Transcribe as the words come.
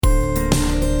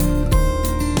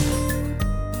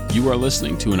You are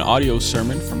listening to an audio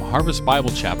sermon from Harvest Bible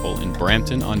Chapel in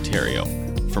Brampton, Ontario.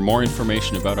 For more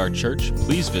information about our church,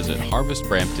 please visit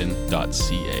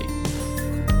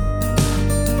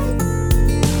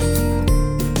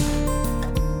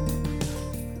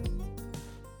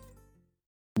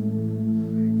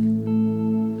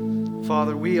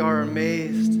Father, we are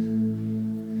amazed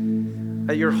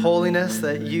at your holiness,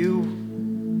 that you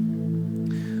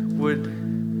would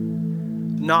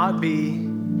not be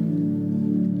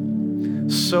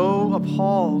so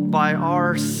appalled by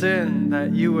our sin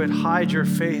that you would hide your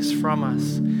face from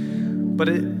us. But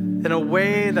in a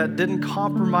way that didn't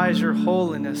compromise your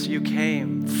holiness, you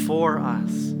came for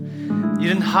us. You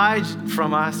didn't hide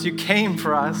from us, you came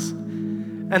for us.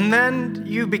 And then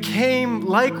you became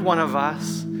like one of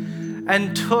us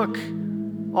and took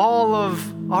all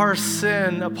of our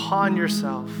sin upon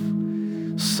yourself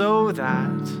so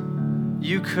that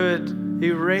you could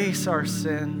erase our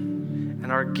sin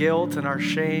and our guilt and our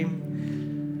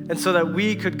shame, and so that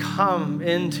we could come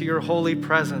into your holy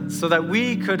presence, so that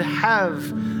we could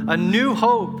have a new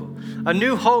hope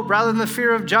rather than the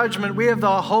fear of judgment. We have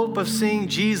the hope of seeing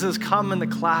Jesus come in the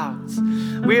clouds.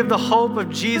 We have the hope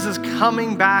of Jesus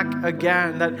coming back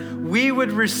again, that we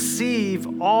would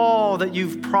receive all that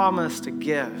you've promised to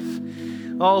give.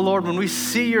 Oh Lord, when we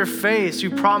see your face,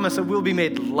 you promise that we'll be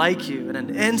made like you in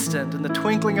an instant, in the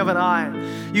twinkling of an eye.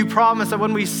 You promise that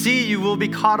when we see you, we'll be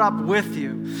caught up with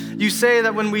you. You say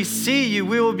that when we see you,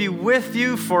 we will be with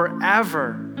you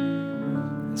forever.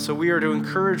 And so we are to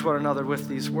encourage one another with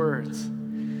these words.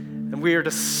 And we are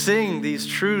to sing these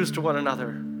truths to one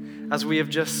another as we have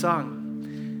just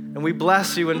sung. And we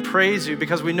bless you and praise you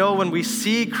because we know when we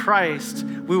see Christ,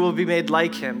 we will be made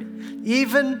like him.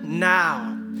 Even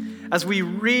now, as we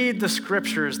read the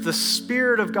scriptures, the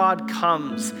Spirit of God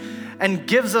comes and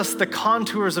gives us the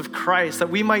contours of Christ, that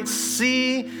we might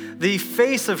see the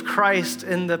face of Christ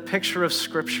in the picture of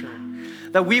Scripture,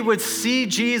 that we would see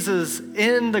Jesus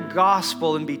in the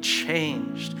gospel and be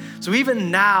changed. So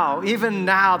even now,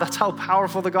 that's how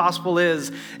powerful the gospel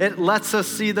is. It lets us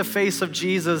see the face of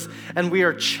Jesus and we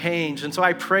are changed. And so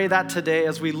I pray that today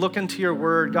as we look into your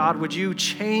word, God, would you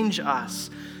change us?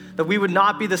 That we would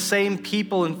not be the same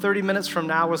people in 30 minutes from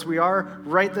now as we are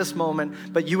right this moment,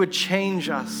 but you would change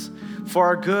us for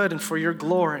our good and for your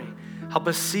glory. Help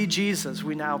us see Jesus,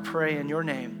 we now pray in your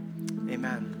name.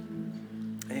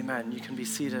 Amen. Amen. You can be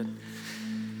seated.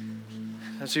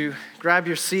 As you grab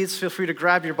your seats, feel free to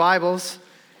grab your Bibles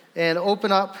and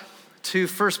open up to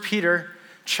 1 Peter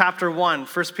chapter 1.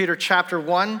 1 Peter chapter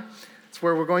 1, it's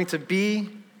where we're going to be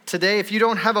today. If you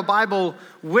don't have a Bible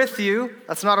with you,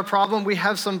 that's not a problem. We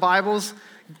have some Bibles,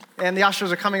 and the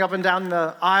ushers are coming up and down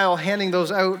the aisle handing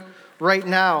those out right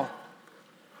now.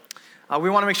 We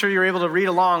want to make sure you're able to read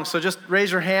along, so just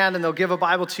raise your hand and they'll give a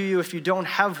Bible to you if you don't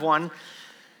have one.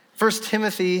 1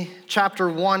 Timothy chapter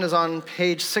 1 is on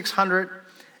page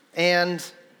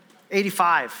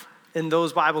 685 in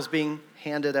those Bibles being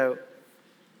handed out.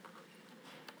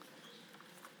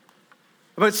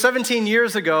 About 17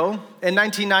 years ago, in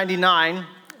 1999,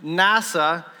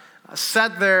 NASA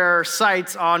set their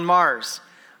sights on Mars.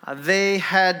 They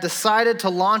had decided to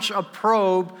launch a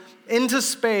probe into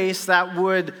space that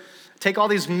would take all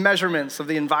these measurements of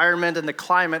the environment and the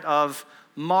climate of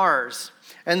Mars.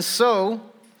 And so,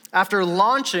 after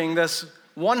launching this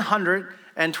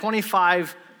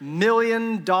 $125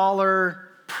 million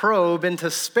probe into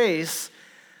space,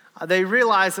 they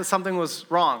realized that something was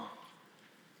wrong.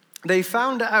 They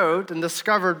found out and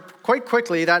discovered quite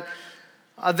quickly that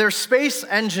their space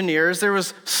engineers, there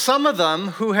was some of them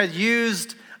who had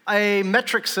used a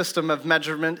metric system of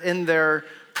measurement in their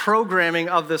programming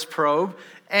of this probe,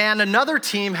 and another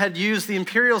team had used the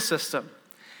imperial system.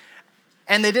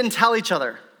 And they didn't tell each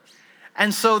other.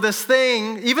 And so this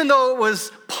thing, even though it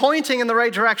was pointing in the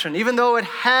right direction, even though it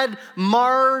had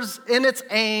Mars in its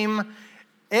aim,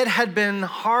 it had been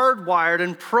hardwired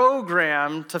and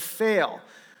programmed to fail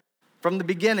from the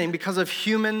beginning because of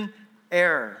human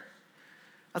error.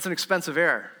 That's an expensive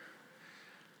error.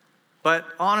 But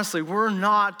honestly, we're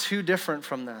not too different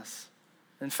from this.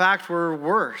 In fact, we're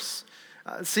worse.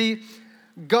 See,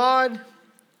 God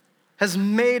has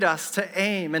made us to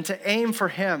aim for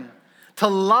him, to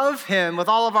love him with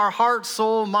all of our heart,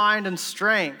 soul, mind, and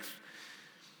strength.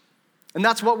 And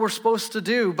that's what we're supposed to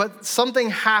do. But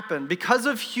something happened because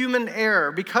of human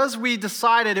error, because we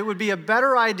decided it would be a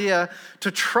better idea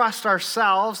to trust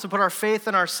ourselves, to put our faith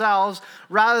in ourselves,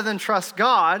 rather than trust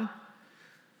God.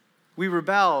 We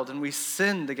rebelled and we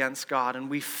sinned against God and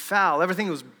we fell. Everything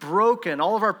was broken.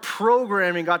 All of our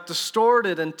programming got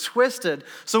distorted and twisted.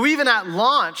 So even at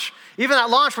launch,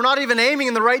 we're not even aiming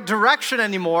in the right direction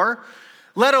anymore.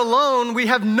 let alone we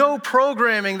have no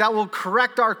programming that will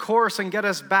correct our course and get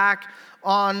us back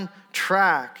on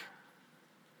track.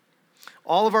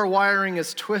 All of our wiring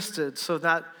is twisted so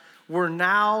that we're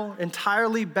now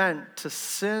entirely bent to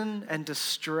sin and to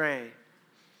stray.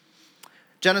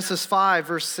 Genesis 5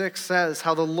 verse 6 says,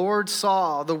 how the Lord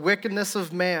saw the wickedness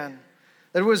of man,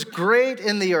 that it was great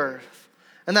in the earth,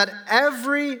 and that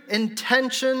every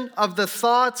intention of the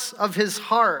thoughts of his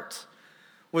heart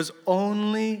was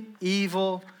only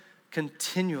evil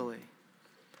continually.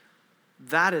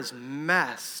 That is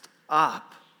messed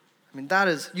up. I mean,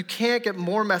 you can't get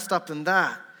more messed up than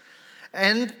that.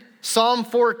 And Psalm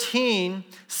 14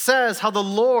 says how the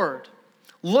Lord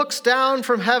looks down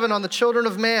from heaven on the children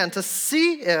of man to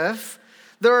see if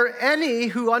there are any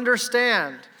who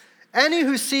understand, any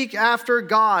who seek after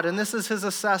God. And this is his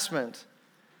assessment.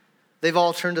 They've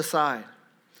all turned aside.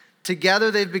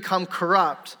 Together they've become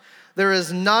corrupt. There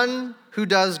is none who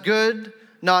does good,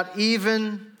 not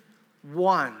even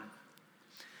one.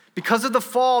 Because of the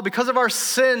fall, because of our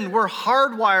sin, we're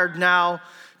hardwired now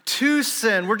to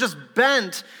sin. We're just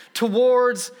bent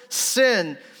towards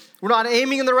sin. We're not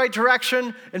aiming in the right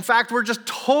direction. In fact, we're just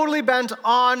totally bent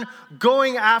on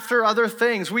going after other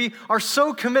things. We are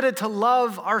so committed to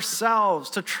love ourselves,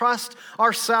 to trust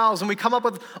ourselves, and we come up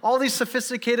with all these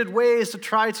sophisticated ways to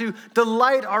try to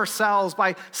delight ourselves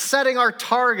by setting our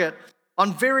target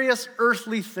on various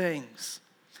earthly things.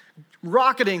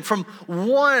 Rocketing from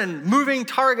one moving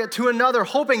target to another,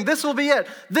 hoping this will be it.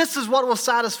 This is what will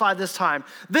satisfy this time.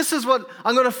 This is what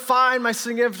I'm going to find my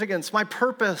significance, my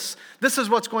purpose. This is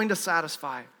what's going to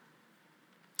satisfy.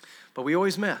 But we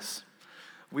always miss.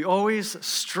 We always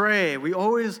stray. We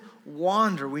always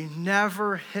wander. We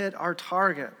never hit our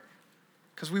target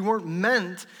because we weren't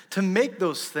meant to make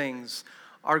those things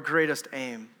our greatest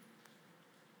aim.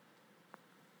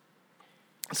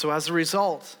 So as a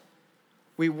result,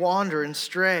 we wander and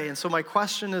stray. And so my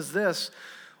question is this: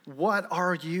 what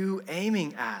are you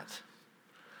aiming at?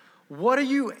 What are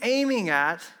you aiming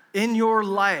at in your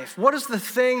life? What is the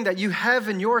thing that you have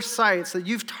in your sights that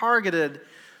you've targeted?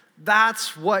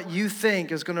 That's what you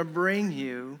think is going to bring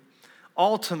you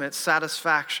ultimate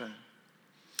satisfaction.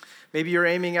 Maybe you're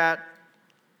aiming at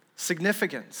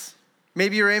significance.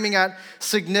 Maybe you're aiming at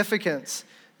significance.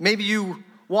 Maybe you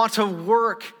want to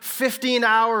work 15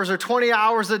 hours or 20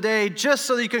 hours a day just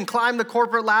so that you can climb the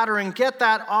corporate ladder and get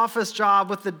that office job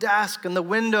with the desk and the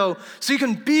window so you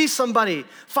can be somebody,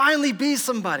 finally be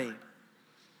somebody.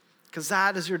 Because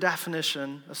that is your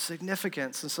definition of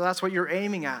significance. And so that's what you're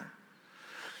aiming at.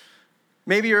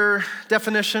 Maybe your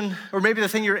definition, or maybe the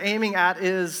thing you're aiming at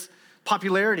is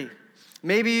popularity.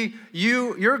 Maybe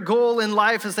your goal in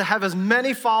life is to have as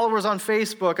many followers on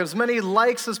Facebook, as many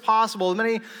likes as possible, as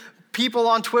many people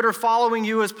on Twitter following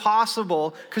you as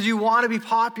possible because you want to be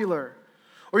popular.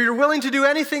 Or you're willing to do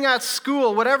anything at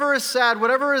school, whatever is said,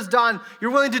 whatever is done,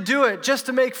 you're willing to do it just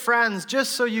to make friends,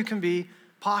 just so you can be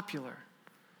popular.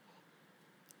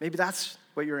 Maybe that's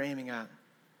what you're aiming at.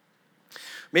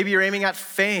 Maybe you're aiming at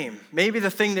fame. Maybe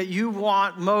the thing that you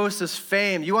want most is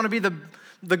fame. You want to be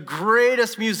the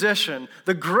greatest musician,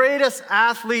 the greatest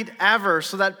athlete ever,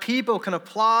 so that people can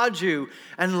applaud you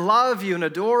and love you and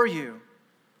adore you.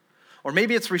 Or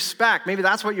maybe it's respect. Maybe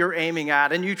that's what you're aiming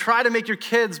at. And you try to make your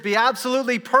kids be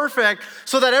absolutely perfect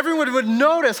so that everyone would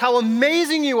notice how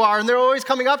amazing you are. And they're always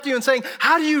coming up to you and saying,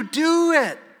 how do you do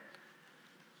it?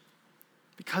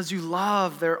 Because you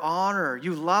love their honor.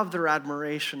 You love their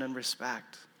admiration and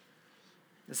respect.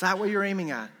 Is that what you're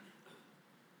aiming at?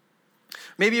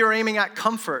 Maybe you're aiming at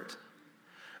comfort.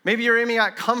 Maybe you're aiming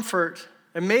at comfort,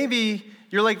 and maybe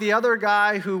you're like the other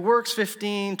guy who works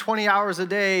 15, 20 hours a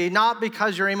day, not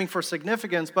because you're aiming for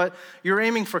significance, but you're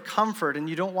aiming for comfort, and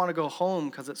you don't want to go home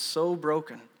because it's so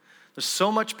broken. There's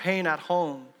so much pain at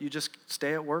home, you just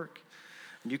stay at work.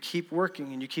 And you keep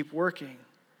working, and you keep working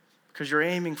because you're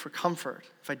aiming for comfort.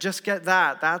 If I just get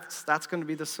that, that's going to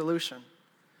be the solution.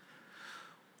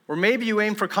 Or maybe you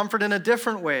aim for comfort in a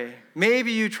different way.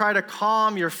 Maybe you try to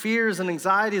calm your fears and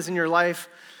anxieties in your life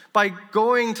by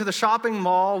going to the shopping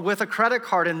mall with a credit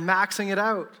card and maxing it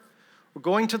out. Or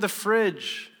going to the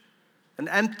fridge and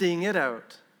emptying it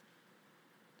out.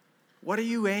 What are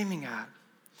you aiming at?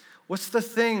 What's the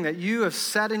thing that you have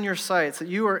set in your sights that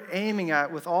you are aiming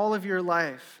at with all of your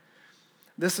life?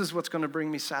 This is what's going to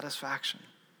bring me satisfaction.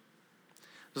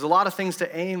 There's a lot of things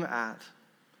to aim at.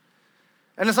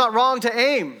 And it's not wrong to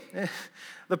aim.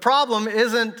 The problem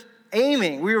isn't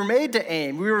aiming. We were made to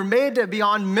aim. We were made to be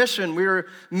on mission. We were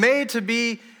made to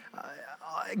be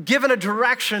given a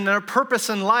direction and a purpose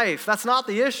in life. That's not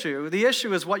the issue. The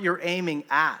issue is what you're aiming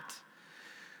at.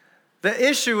 The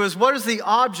issue is what is the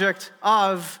object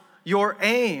of your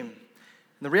aim.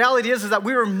 And the reality is that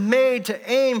we were made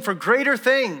to aim for greater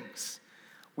things.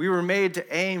 We were made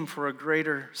to aim for a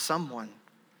greater someone.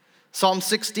 Psalm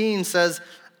 16 says,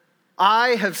 I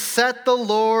have set the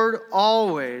Lord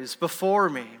always before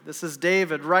me. This is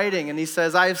David writing, and he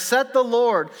says, I have set the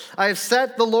Lord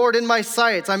in my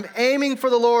sights. I'm aiming for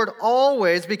the Lord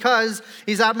always because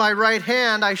he's at my right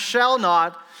hand. I shall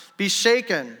not be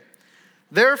shaken.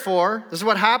 Therefore, this is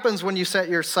what happens when you set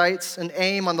your sights and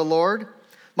aim on the Lord.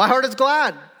 My heart is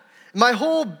glad. My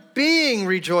whole being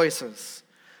rejoices.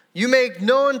 You make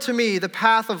known to me the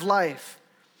path of life.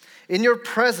 In your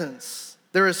presence,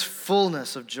 there is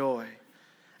fullness of joy.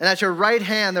 And at your right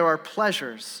hand, there are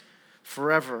pleasures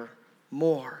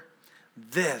forevermore.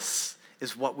 This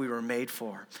is what we were made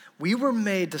for. We were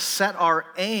made to set our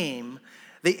aim,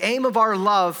 the aim of our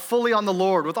love, fully on the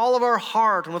Lord, with all of our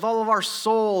heart and with all of our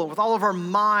soul, and with all of our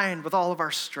mind, with all of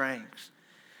our strength.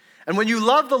 And when you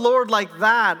love the Lord like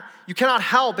that, you cannot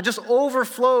help, it just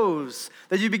overflows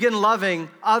that you begin loving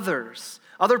others,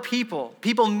 other people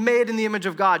made in the image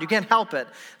of God. You can't help it.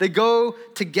 They go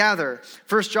together.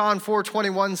 1 John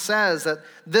 4:21 says that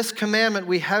this commandment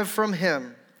we have from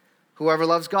him, whoever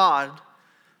loves God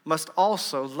must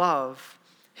also love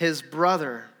his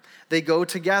brother. They go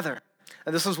together.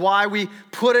 And this is why we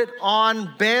put it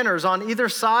on banners on either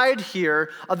side here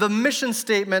of the mission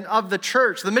statement of the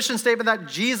church, the mission statement that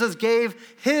Jesus gave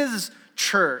his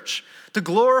church to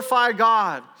glorify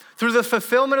God through the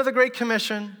fulfillment of the Great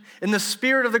Commission in the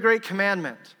spirit of the Great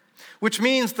Commandment, which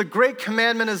means the Great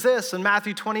Commandment is this in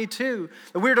Matthew 22,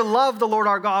 that we're to love the Lord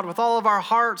our God with all of our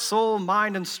heart, soul,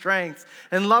 mind, and strength,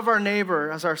 and love our neighbor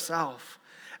as ourselves.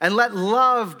 And let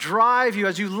love drive you.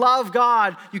 As you love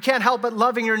God, you can't help but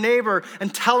loving your neighbor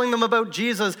and telling them about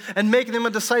Jesus and making them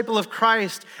a disciple of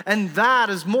Christ. And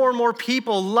that, as more and more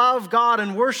people love God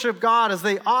and worship God as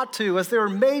they ought to, as they were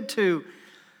made to,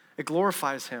 it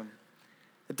glorifies him.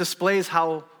 It displays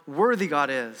how worthy God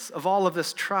is of all of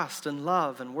this trust and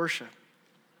love and worship.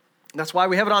 And that's why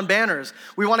we have it on banners.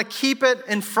 We want to keep it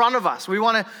in front of us. We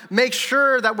want to make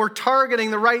sure that we're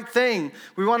targeting the right thing.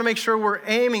 We want to make sure we're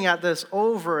aiming at this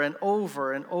over and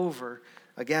over and over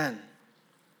again.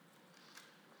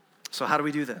 So how do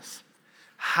we do this?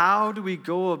 How do we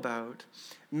go about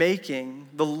making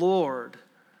the Lord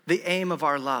the aim of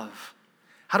our love?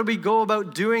 How do we go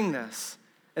about doing this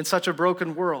in such a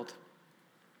broken world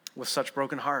with such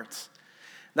broken hearts?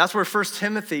 That's where 1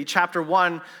 Timothy chapter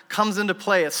 1 comes into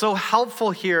play. It's so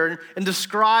helpful here in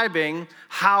describing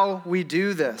how we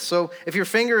do this. So if your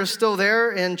finger is still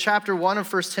there in chapter 1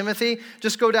 of 1 Timothy,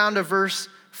 just go down to verse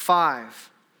 5.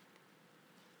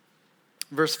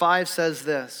 Verse 5 says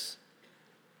this: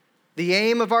 the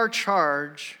aim of our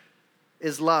charge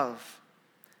is love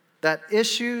that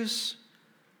issues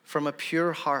from a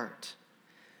pure heart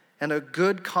and a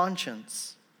good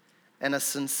conscience and a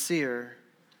sincere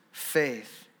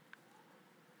faith.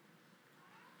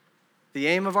 The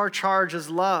aim of our charge is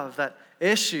love that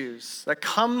issues, that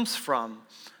comes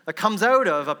out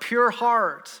of a pure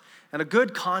heart and a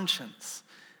good conscience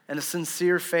and a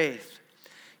sincere faith.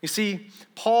 You see,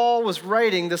 Paul was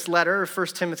writing this letter of 1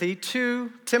 Timothy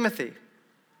to Timothy.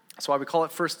 That's why we call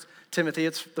it 1 Timothy.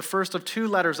 It's the first of two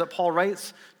letters that Paul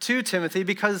writes to Timothy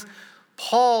because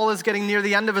Paul is getting near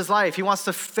the end of his life. He wants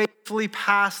to faithfully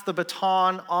pass the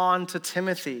baton on to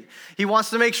Timothy. He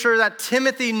wants to make sure that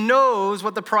Timothy knows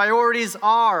what the priorities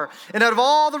are. And out of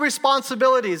all the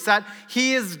responsibilities that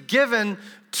he is given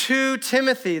to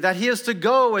Timothy, that he is to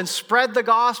go and spread the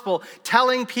gospel,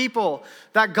 telling people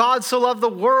that God so loved the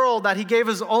world that he gave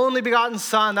his only begotten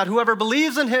son, that whoever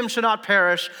believes in him should not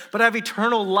perish, but have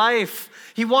eternal life.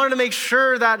 He wanted to make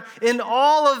sure that in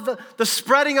all of the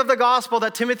spreading of the gospel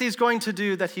that Timothy's going to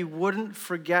do, that he wouldn't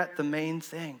forget the main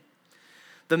thing.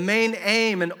 The main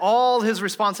aim in all his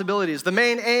responsibilities, the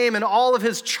main aim in all of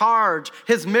his charge,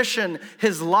 his mission,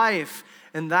 his life,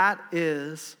 and that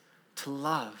is to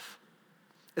love.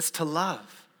 It's to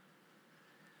love.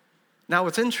 Now,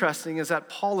 what's interesting is that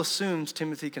Paul assumes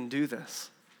Timothy can do this.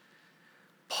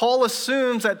 Paul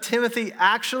assumes that Timothy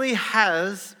actually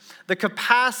has the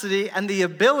capacity and the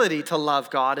ability to love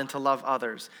God and to love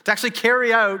others, to actually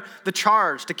carry out the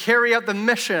charge, to carry out the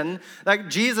mission that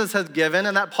Jesus has given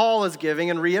and that Paul is giving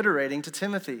and reiterating to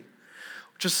Timothy,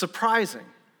 which is surprising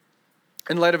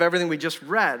in light of everything we just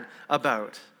read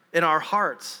about in our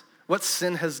hearts, what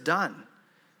sin has done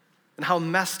and how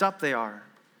messed up they are.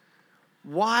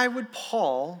 Why would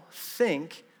Paul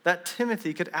think that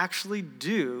Timothy could actually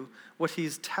do what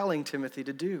he's telling Timothy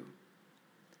to do?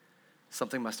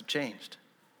 Something must have changed.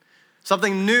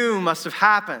 Something new must have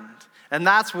happened. And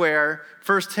that's where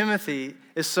 1 Timothy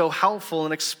is so helpful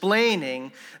in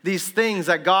explaining these things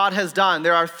that God has done.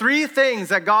 There are 3 things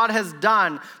that God has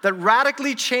done that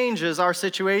radically changes our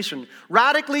situation,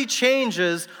 radically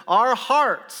changes our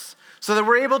hearts, so that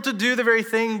we're able to do the very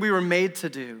thing we were made to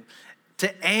do,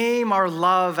 to aim our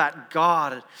love at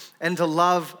God and to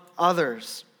love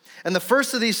others. And the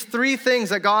first of these 3 things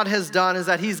that God has done is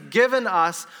that he's given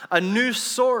us a new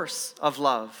source of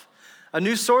love. A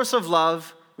new source of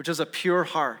love, which is a pure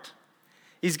heart.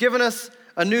 He's given us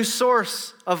a new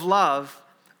source of love,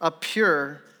 a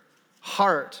pure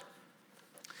heart.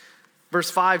 Verse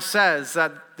 5 says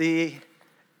that the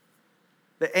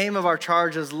aim of our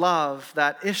charge is love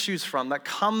that issues from, that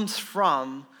comes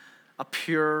from a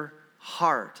pure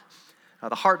heart. Now,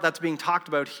 the heart that's being talked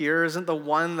about here isn't the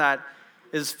one that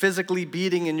is physically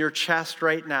beating in your chest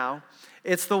right now.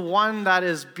 It's the one that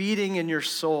is beating in your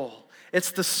soul.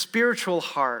 It's the spiritual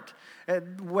heart.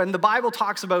 When the Bible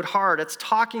talks about heart, it's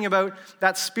talking about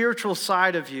that spiritual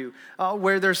side of you,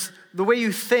 where there's the way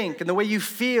you think and the way you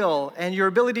feel and your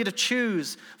ability to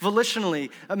choose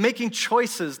volitionally, making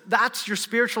choices. That's your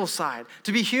spiritual side.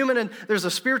 To be human, and there's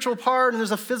a spiritual part and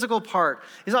there's a physical part.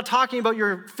 He's not talking about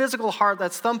your physical heart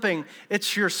that's thumping.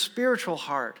 It's your spiritual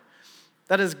heart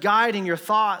that is guiding your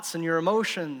thoughts and your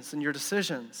emotions and your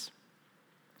decisions.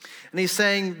 And he's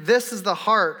saying this is the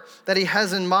heart that he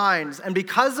has in mind. And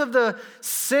because of the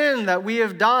sin that we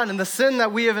have done and the sin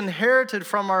that we have inherited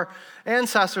from our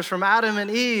ancestors, from Adam and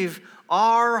Eve,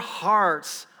 our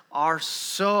hearts are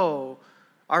so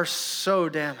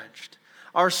damaged.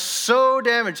 Are so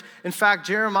damaged. In fact,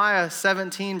 Jeremiah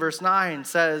 17 verse 9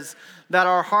 says that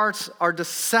our hearts are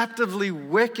deceptively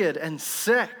wicked and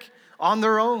sick on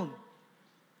their own.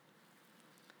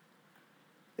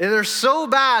 They're so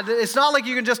bad, it's not like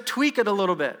you can just tweak it a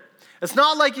little bit. It's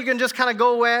not like you can just kind of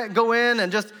go in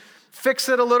and just fix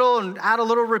it a little and add a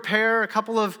little repair, a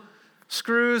couple of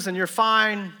screws, and you're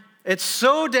fine. It's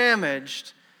so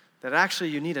damaged that actually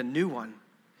you need a new one.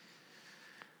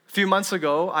 A few months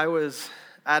ago, I was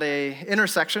at an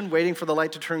intersection waiting for the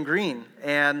light to turn green,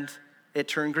 and it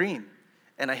turned green,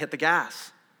 and I hit the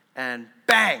gas, and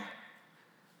bang!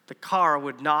 The car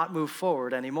would not move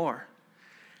forward anymore.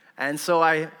 And so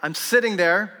I'm sitting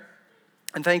there,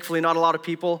 and thankfully not a lot of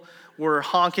people were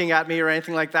honking at me or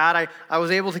anything like that. I was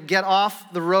able to get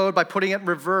off the road by putting it in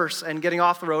reverse and getting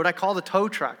off the road. I called a tow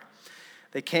truck.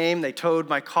 They came, they towed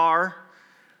my car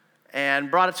and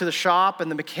brought it to the shop,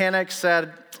 and the mechanic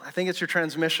said, I think it's your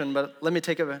transmission, but let me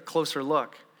take a closer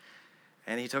look.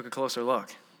 And he took a closer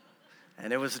look,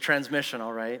 and it was the transmission,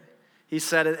 all right. He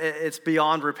said it's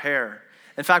beyond repair.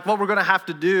 In fact, what we're going to have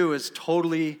to do is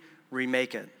totally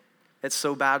remake it. It's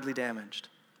so badly damaged.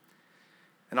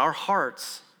 And our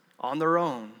hearts, on their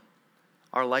own,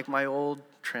 are like my old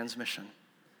transmission.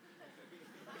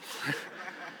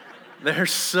 They're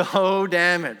so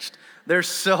damaged. They're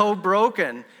so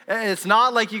broken. It's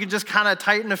not like you can just kind of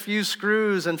tighten a few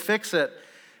screws and fix it.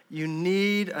 You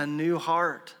need a new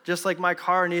heart, just like my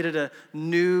car needed a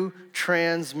new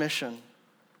transmission.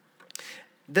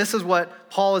 This is what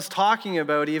Paul is talking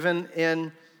about even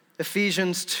in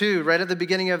Ephesians 2, right at the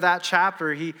beginning of that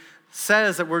chapter. He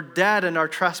says that we're dead in our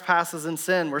trespasses and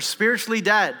sin. We're spiritually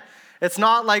dead. It's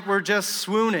not like we're just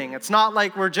swooning. It's not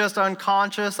like we're just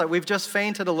unconscious, like we've just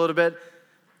fainted a little bit.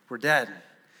 We're dead,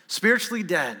 spiritually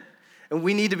dead. And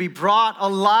we need to be brought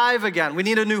alive again. We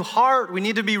need a new heart. We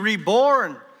need to be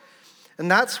reborn. And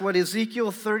that's what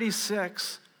Ezekiel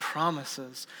 36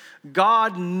 promises.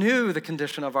 God knew the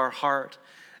condition of our heart.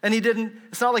 And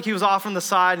it's not like he was off on the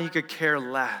side and he could care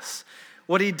less.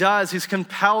 What he does, he's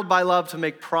compelled by love to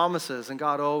make promises, and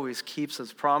God always keeps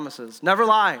his promises. Never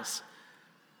lies.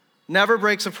 Never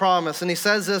breaks a promise. And he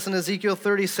says this in Ezekiel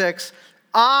 36,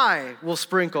 I will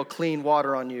sprinkle clean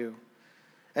water on you,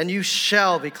 and you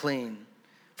shall be clean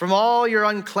from all your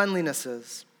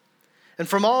uncleanlinesses. And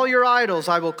from all your idols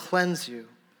I will cleanse you.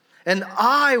 And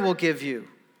I will give you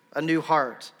a new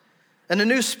heart, and a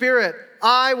new spirit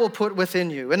I will put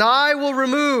within you, and I will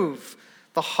remove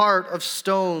the heart of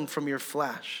stone from your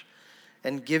flesh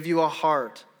and give you a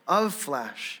heart of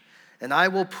flesh. And I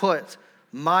will put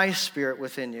my spirit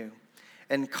within you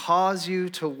and cause you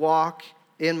to walk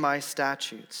in my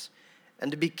statutes and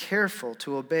to be careful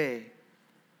to obey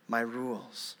my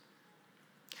rules.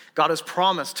 God has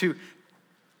promised to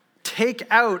take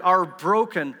out our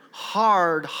broken,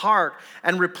 hard heart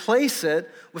and replace it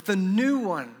with a new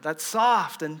one that's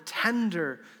soft and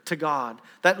tender to God,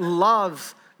 that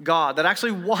loves God, that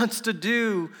actually wants to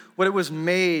do what it was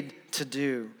made to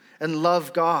do and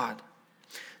love God.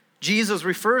 Jesus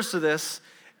refers to this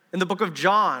in the book of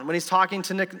John when he's talking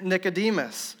to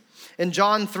Nicodemus. In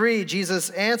John 3, Jesus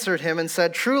answered him and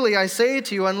said, "Truly I say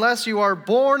to you, unless you are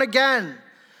born again,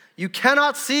 you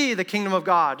cannot see the kingdom of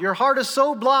God." Your heart is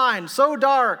so blind, so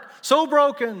dark, so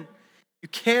broken, you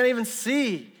can't even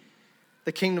see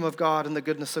the kingdom of God and the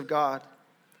goodness of God.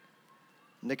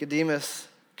 Nicodemus,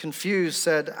 confused,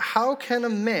 said, "How can a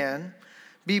man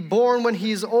be born when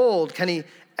he's old? Can he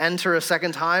enter a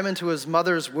second time into his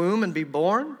mother's womb and be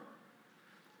born?"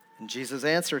 And Jesus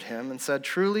answered him and said,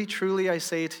 "Truly, truly, I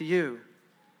say to you,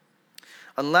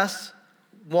 unless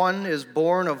one is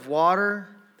born of water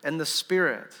and the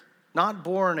Spirit," not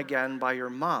born again by your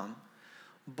mom,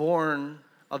 born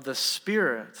of the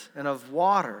Spirit and of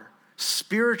water,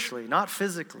 spiritually, not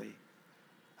physically.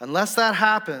 Unless that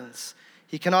happens,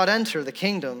 he cannot enter the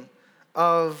kingdom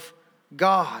of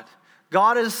God.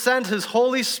 God has sent his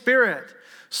Holy Spirit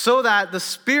so that the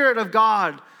Spirit of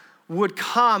God would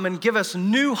come and give us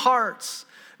new hearts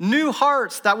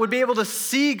that would be able to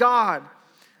see God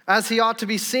as he ought to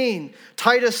be seen.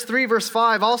 Titus 3 verse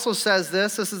 5 also says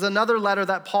this. This is another letter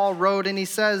that Paul wrote, and he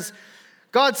says,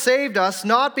 "God saved us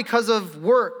not because of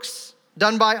works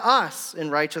done by us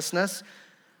in righteousness,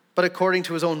 but according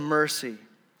to his own mercy,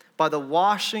 by the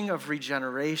washing of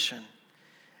regeneration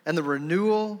and the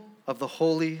renewal of the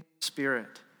Holy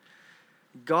Spirit."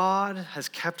 God has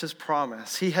kept his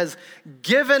promise. He has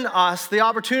given us the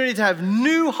opportunity to have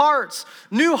new hearts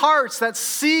that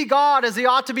see God as he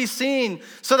ought to be seen,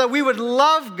 so that we would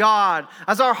love God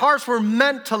as our hearts were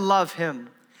meant to love him.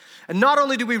 And not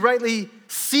only do we rightly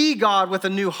see God with a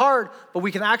new heart, but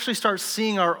we can actually start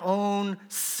seeing our own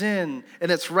sin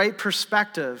in its right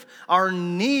perspective, our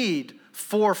need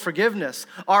for forgiveness,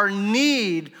 our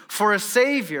need for a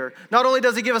Savior. Not only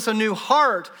does he give us a new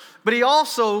heart, but he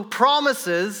also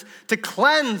promises to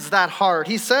cleanse that heart.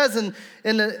 He says in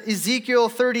Ezekiel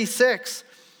 36,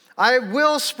 "I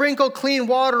will sprinkle clean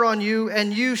water on you,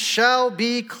 and you shall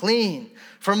be clean.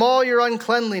 From all your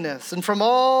uncleanliness and from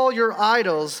all your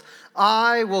idols,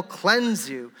 I will cleanse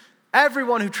you."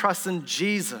 Everyone who trusts in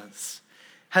Jesus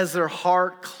has their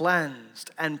heart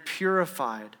cleansed and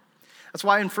purified. That's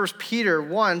why in 1 Peter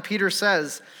 1, Peter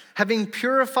says, "Having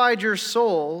purified your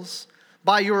souls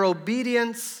by your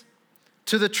obedience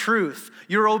to the truth,"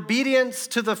 your obedience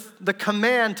to the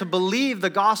command to believe the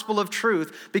gospel of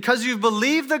truth. Because you've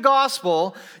believed the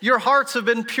gospel, your hearts have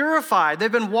been purified. They've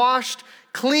been washed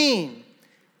clean.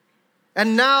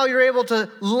 And now you're able to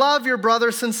love your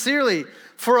brother sincerely.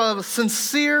 For a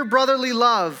sincere brotherly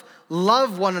love,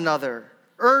 love one another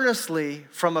earnestly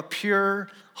from a pure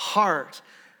heart.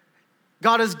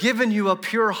 God has given you a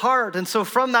pure heart. And so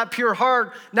from that pure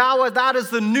heart, now that is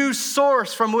the new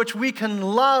source from which we can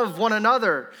love one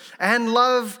another and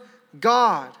love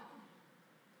God.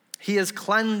 He has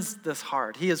cleansed this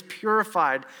heart. He has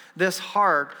purified this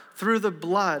heart through the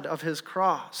blood of his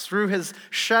cross, through his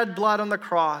shed blood on the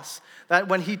cross, that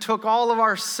when he took all of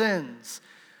our sins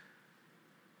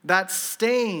that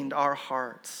stained our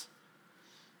hearts,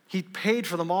 he paid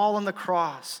for them all on the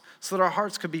cross so that our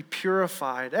hearts could be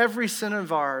purified. Every sin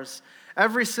of ours,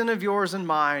 every sin of yours and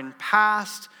mine,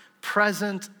 past,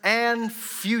 present, and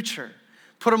future,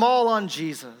 put them all on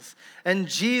Jesus. And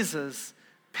Jesus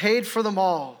paid for them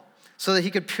all so that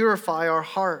he could purify our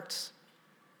hearts.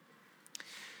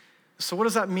 So what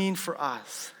does that mean for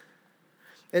us?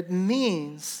 It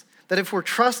means that if we're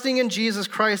trusting in Jesus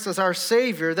Christ as our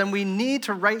Savior, then we need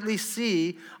to rightly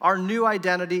see our new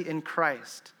identity in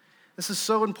Christ. This is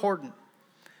so important.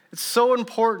 It's so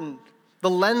important, the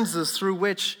lenses through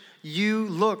which you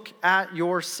look at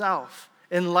yourself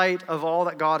in light of all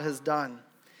that God has done.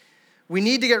 We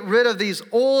need to get rid of these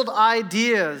old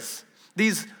ideas,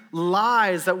 these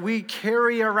lies that we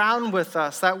carry around with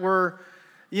us, that we're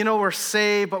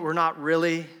saved, but we're not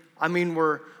really. I mean,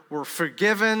 we're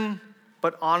forgiven,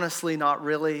 but honestly not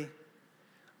really.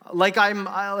 Like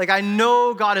I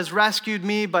know God has rescued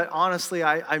me, but honestly,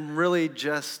 I'm really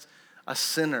just a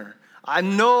sinner. I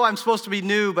know I'm supposed to be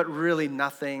new, but really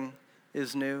nothing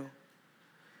is new.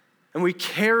 And we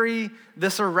carry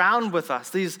this around with us,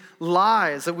 these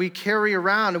lies that we carry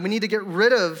around, and we need to get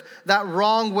rid of that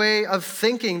wrong way of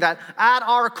thinking that at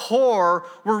our core,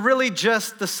 we're really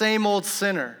just the same old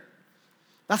sinner.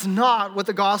 That's not what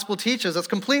the gospel teaches. That's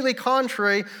completely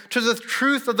contrary to the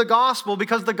truth of the gospel,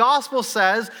 because the gospel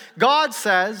says, God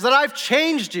says that I've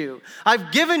changed you.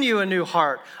 I've given you a new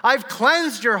heart. I've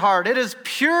cleansed your heart. It is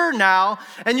pure now,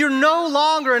 and you're no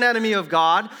longer an enemy of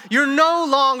God. You're no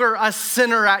longer a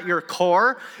sinner at your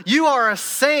core. You are a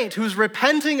saint who's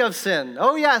repenting of sin.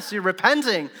 Oh yes, you're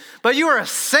repenting, but you are a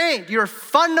saint. You're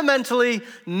fundamentally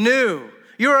new.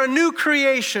 You're a new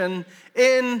creation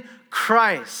in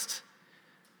Christ.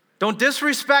 Don't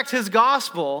disrespect his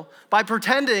gospel by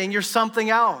pretending you're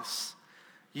something else.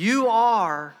 You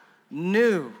are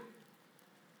new.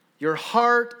 Your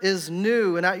heart is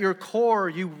new, and at your core,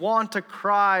 you want to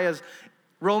cry, as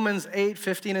Romans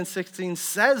 8:15 and 16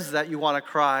 says that you want to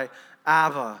cry,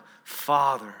 Abba,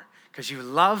 Father, because you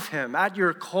love him at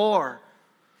your core.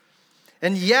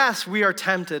 And yes, we are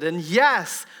tempted, and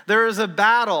yes, there is a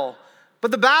battle,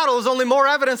 but the battle is only more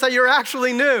evidence that you're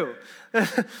actually new.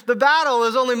 The battle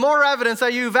is only more evidence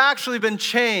that you've actually been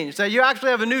changed, that you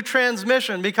actually have a new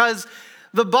transmission, because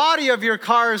the body of your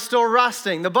car is still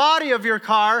rusting. The body of your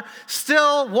car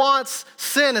still wants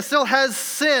sin. It still has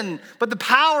sin, but the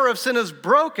power of sin is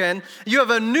broken. You have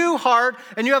a new heart,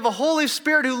 and you have a Holy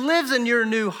Spirit who lives in your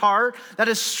new heart that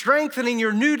is strengthening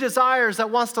your new desires, that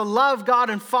wants to love God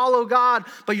and follow God,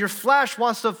 but your flesh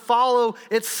wants to follow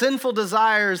its sinful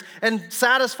desires and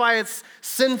satisfy its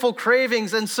sinful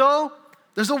cravings. And so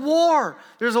there's a war.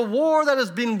 There's a war that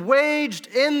has been waged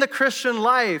in the Christian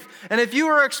life. And if you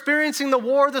are experiencing the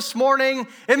war this morning,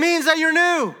 it means that you're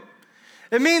new.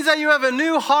 It means that you have a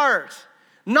new heart.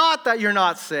 Not that you're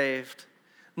not saved.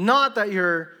 Not that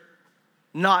you're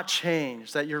not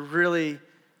changed. That you're really,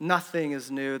 nothing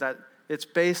is new. That it's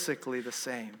basically the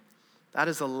same. That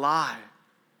is a lie.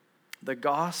 The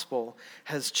gospel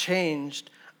has changed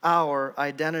our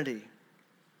identity.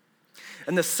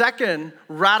 And the second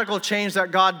radical change that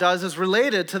God does is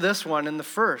related to this one in the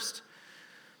first.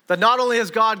 That not only has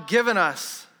God given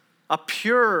us a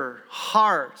pure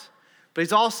heart, but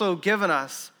he's also given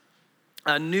us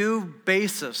a new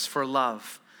basis for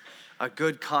love, a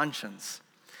good conscience.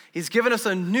 He's given us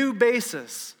a new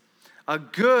basis, a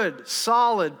good,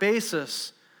 solid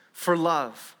basis for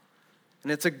love.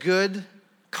 And it's a good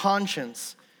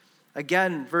conscience.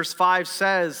 Again, verse 5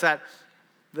 says that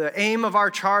the aim of our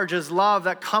charge is love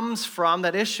that comes from,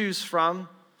 that issues from,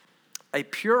 a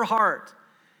pure heart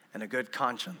and a good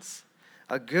conscience.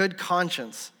 A good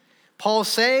conscience. Paul's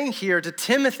saying here to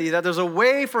Timothy that there's a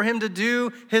way for him to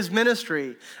do his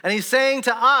ministry. And he's saying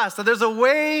to us that there's a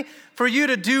way for you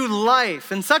to do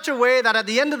life in such a way that at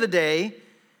the end of the day,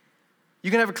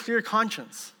 you can have a clear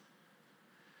conscience.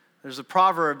 There's a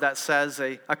proverb that says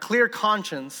a clear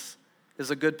conscience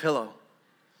is a good pillow.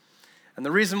 And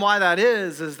the reason why that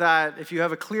is that if you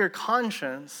have a clear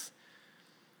conscience,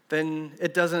 then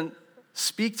it doesn't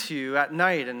speak to you at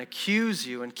night and accuse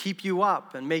you and keep you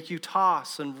up and make you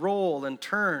toss and roll and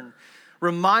turn,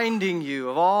 reminding you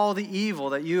of all the evil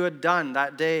that you had done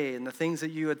that day and the things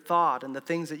that you had thought and the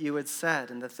things that you had said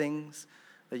and the things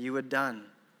that you had done.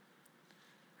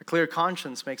 A clear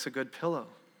conscience makes a good pillow.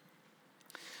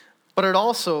 But it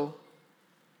also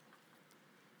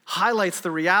highlights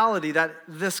the reality that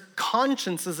this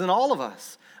conscience is in all of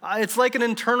us. It's like an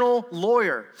internal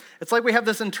lawyer. It's like we have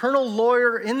this internal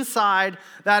lawyer inside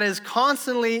that is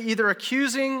constantly either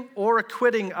accusing or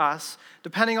acquitting us,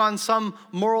 depending on some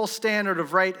moral standard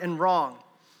of right and wrong.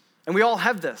 And we all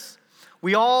have this.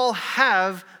 We all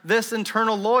have this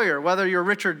internal lawyer, whether you're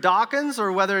Richard Dawkins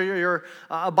or whether you're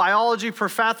a biology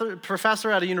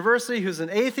professor at a university who's an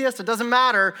atheist, it doesn't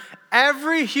matter.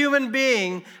 Every human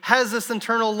being has this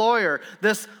internal lawyer,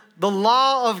 the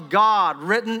law of God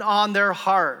written on their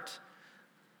heart.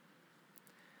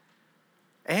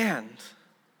 And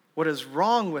what is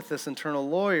wrong with this internal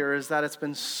lawyer is that it's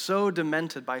been so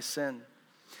demented by sin.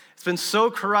 It's been so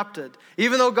corrupted.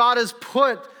 Even though God has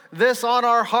put this on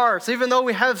our hearts, even though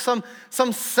we have some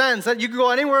sense that you can go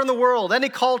anywhere in the world, any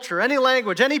culture, any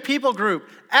language, any people group,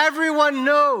 everyone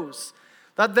knows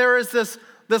that there is this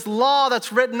law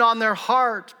that's written on their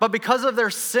heart, but because of their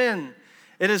sin,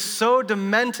 it is so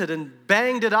demented and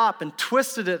banged it up and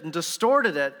twisted it and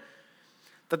distorted it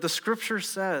that the scripture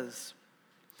says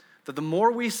that the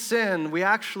more we sin, we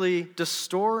actually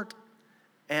distort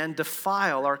and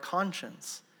defile our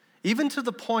conscience, even to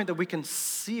the point that we can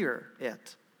sear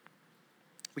it.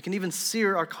 We can even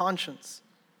sear our conscience.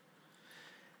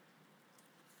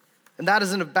 And that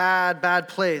is in a bad, bad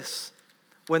place.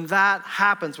 When that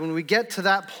happens, when we get to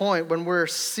that point, when we're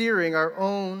searing our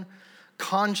own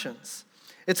conscience,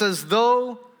 it's as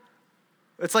though,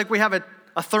 it's like we have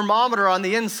a thermometer on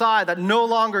the inside that no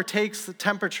longer takes the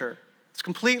temperature. It's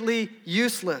completely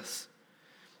useless.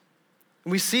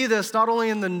 And we see this not only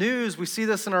in the news, we see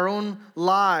this in our own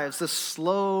lives, the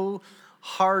slow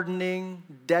hardening,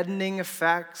 deadening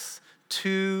effects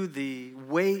to the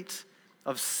weight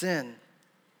of sin.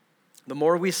 The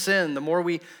more we sin, the more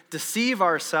we deceive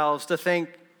ourselves to think,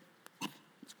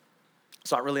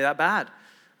 it's not really that bad.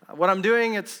 What I'm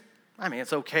doing, it's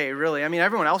okay, really.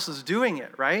 Everyone else is doing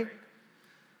it, right?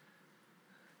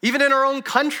 Even in our own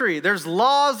country, there's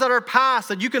laws that are passed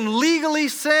that you can legally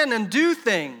sin and do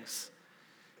things,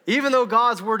 even though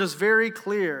God's word is very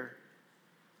clear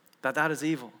that that is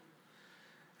evil.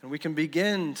 And we can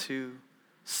begin to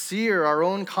sear our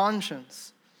own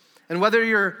conscience. And whether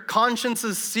your conscience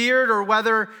is seared or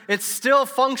whether it's still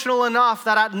functional enough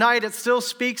that at night it still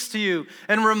speaks to you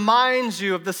and reminds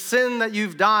you of the sin that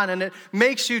you've done and it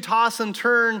makes you toss and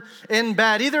turn in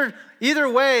bed. Either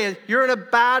way, you're in a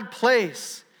bad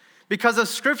place. Because as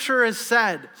Scripture has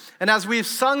said, and as we've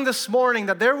sung this morning,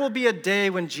 that there will be a day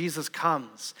when Jesus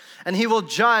comes and he will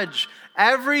judge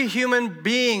every human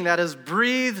being that has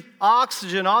breathed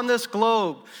oxygen on this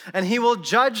globe, and he will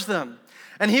judge them.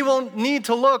 And he won't need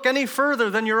to look any further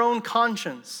than your own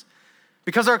conscience,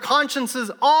 because our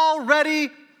consciences already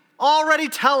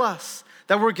tell us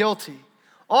that we're guilty,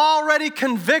 already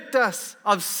convict us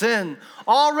of sin,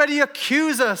 already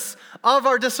accuse us of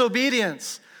our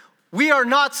disobedience. We are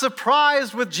not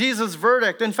surprised with Jesus'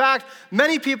 verdict. In fact,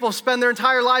 many people spend their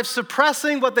entire lives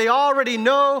suppressing what they already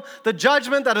know, the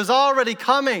judgment that is already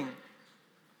coming.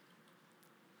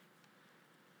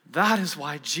 That is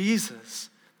why Jesus,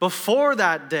 before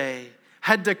that day,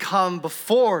 had to come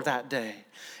before that day.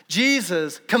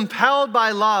 Jesus, compelled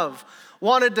by love,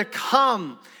 wanted to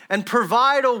come and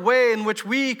provide a way in which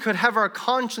we could have our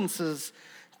consciences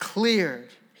cleared.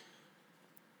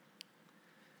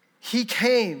 He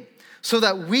came so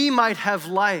that we might have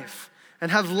life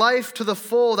and have life to the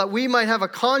full, that we might have a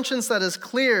conscience that is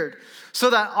cleared,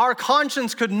 so that our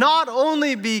conscience could not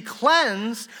only be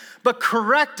cleansed, but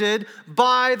corrected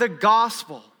by the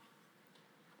gospel.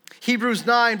 Hebrews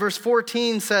 9 verse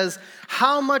 14 says,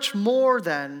 "How much more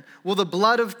then will the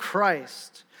blood of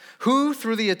Christ, who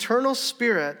through the eternal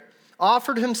Spirit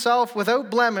offered himself without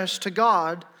blemish to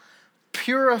God,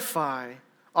 purify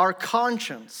our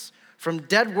conscience from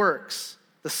dead works,"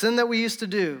 the sin that we used to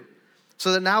do,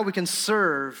 "so that now we can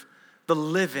serve the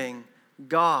living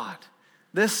God."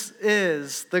 This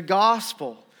is the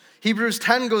gospel. Hebrews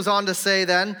 10 goes on to say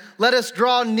then, "Let us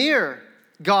draw near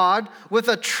God with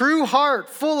a true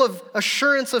heart, full of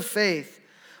assurance of faith,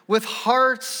 with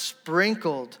hearts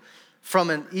sprinkled from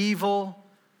an evil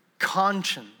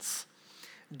conscience."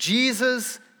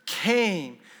 Jesus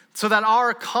came so that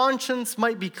our conscience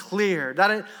might be clear,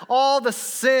 that all the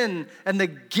sin and the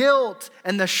guilt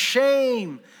and the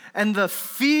shame and the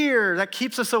fear that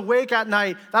keeps us awake at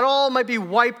night, that all might be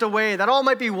wiped away, that all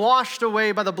might be washed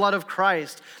away by the blood of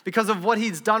Christ because of what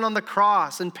he's done on the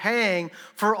cross and paying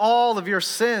for all of your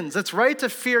sins. It's right to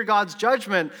fear God's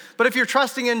judgment, but if you're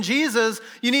trusting in Jesus,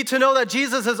 you need to know that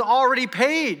Jesus has already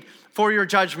paid for your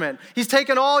judgment. He's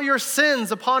taken all your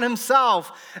sins upon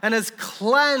himself and has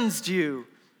cleansed you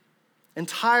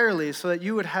entirely so that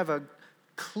you would have a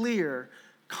clear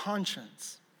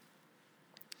conscience.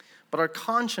 But our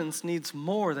conscience needs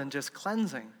more than just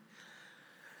cleansing.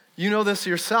 You know this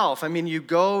yourself. I mean, you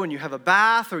go and you have a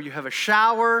bath or you have a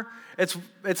shower.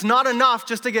 It's not enough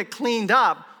just to get cleaned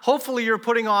up. Hopefully you're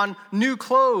putting on new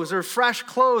clothes or fresh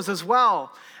clothes as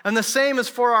well. And the same is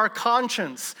for our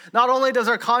conscience. Not only does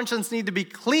our conscience need to be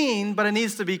clean, but it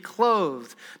needs to be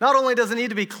clothed. Not only does it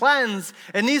need to be cleansed,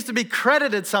 it needs to be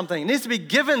credited something. It needs to be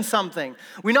given something.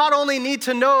 We not only need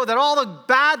to know that all the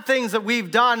bad things that we've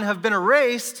done have been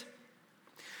erased,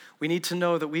 we need to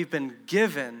know that we've been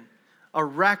given a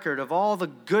record of all the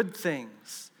good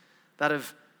things that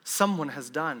someone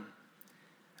has done.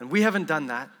 And we haven't done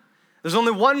that. There's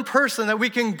only one person that we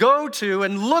can go to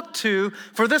and look to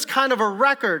for this kind of a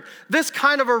record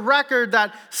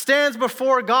that stands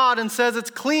before God and says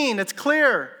it's clean, it's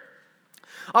clear.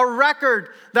 A record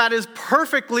that is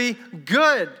perfectly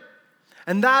good.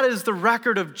 And that is the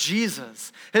record of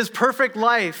Jesus, his perfect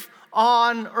life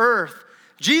on earth.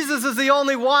 Jesus is the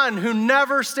only one who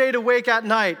never stayed awake at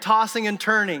night, tossing and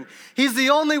turning. He's the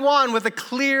only one with a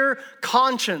clear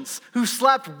conscience who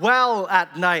slept well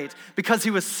at night because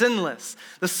he was sinless.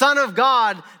 The Son of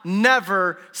God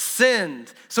never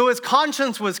sinned. So his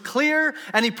conscience was clear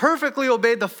and he perfectly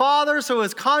obeyed the Father, so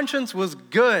his conscience was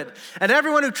good. And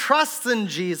everyone who trusts in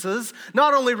Jesus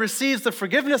not only receives the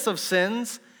forgiveness of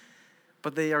sins,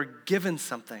 but they are given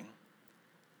something.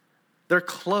 They're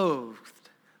clothed.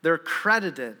 They're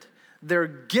credited. They're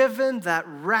given that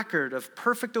record of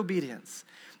perfect obedience,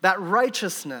 that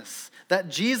righteousness that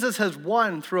Jesus has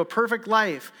won through a perfect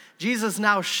life. Jesus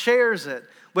now shares it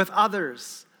with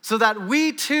others so that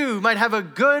we too might have a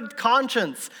good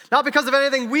conscience, not because of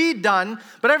anything we'd done,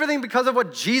 but everything because of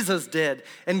what Jesus did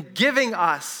in giving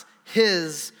us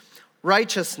his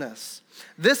righteousness.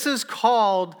 This is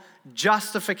called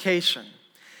justification.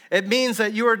 It means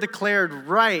that you are declared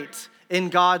right in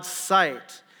God's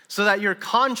sight. so that your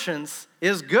conscience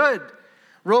is good.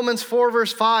 Romans 4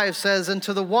 verse 5 says, and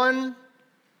to the one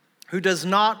who does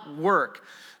not work,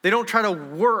 they don't try to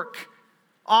work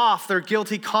off their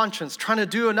guilty conscience, trying to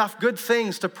do enough good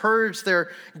things to purge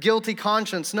their guilty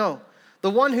conscience. No, the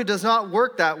one who does not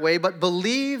work that way, but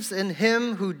believes in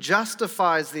him who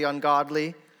justifies the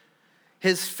ungodly,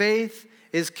 his faith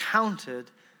is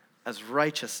counted as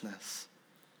righteousness.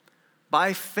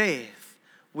 By faith,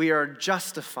 we are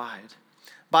justified.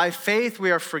 By faith,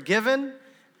 we are forgiven.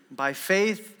 By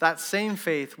faith, that same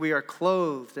faith, we are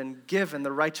clothed and given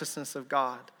the righteousness of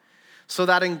God. So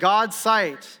that in God's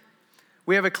sight,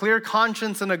 we have a clear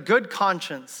conscience and a good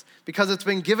conscience because it's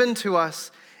been given to us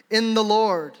in the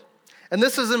Lord. And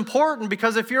this is important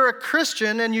because if you're a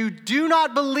Christian and you do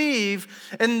not believe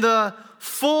in the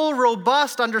full,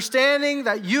 robust understanding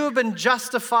that you have been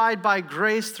justified by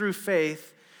grace through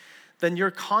faith, then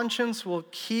your conscience will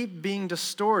keep being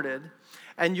distorted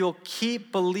and you'll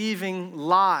keep believing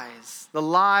lies. The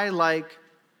lie like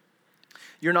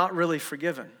you're not really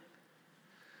forgiven.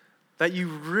 That you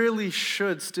really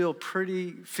should still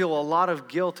feel a lot of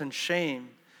guilt and shame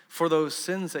for those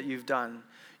sins that you've done.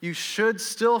 You should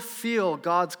still feel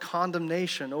God's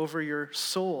condemnation over your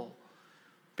soul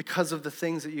because of the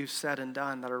things that you've said and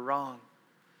done that are wrong.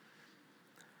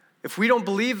 If we don't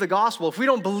believe the gospel, if we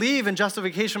don't believe in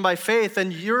justification by faith,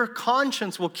 then your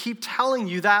conscience will keep telling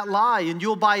you that lie and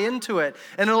you'll buy into it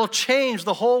and it'll change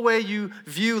the whole way you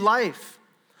view life.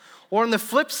 Or on the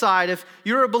flip side, if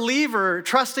you're a believer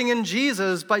trusting in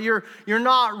Jesus, but you're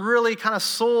not really kind of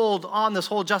sold on this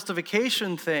whole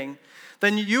justification thing,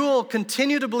 then you will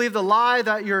continue to believe the lie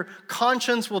that your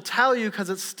conscience will tell you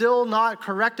because it's still not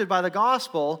corrected by the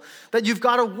gospel, that you've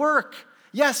got to work.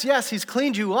 Yes, he's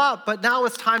cleaned you up, but now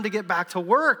it's time to get back to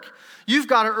work. You've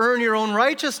got to earn your own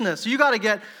righteousness. You got to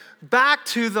get back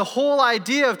to the whole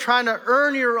idea of trying to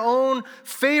earn your own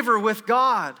favor with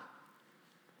God.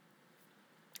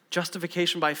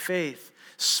 Justification by faith,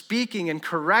 speaking and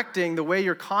correcting the way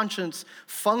your conscience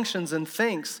functions and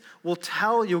thinks will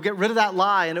tell you, get rid of that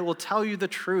lie, and it will tell you the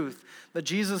truth that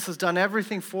Jesus has done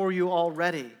everything for you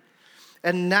already.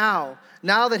 And now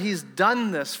that he's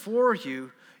done this for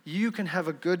you, you can have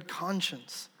a good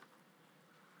conscience.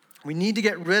 We need to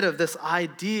get rid of this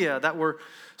idea that we're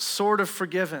sort of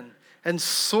forgiven and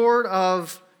sort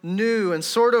of new and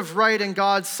sort of right in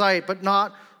God's sight, but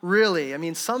not really. I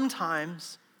mean,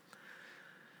 sometimes,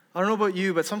 I don't know about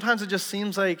you, but sometimes it just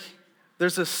seems like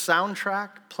there's a soundtrack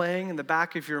playing in the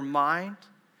back of your mind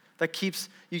that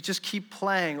you just keep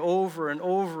playing over and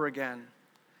over again.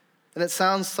 And it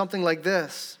sounds something like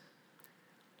this.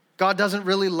 God doesn't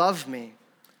really love me.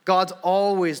 God's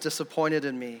always disappointed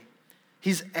in me.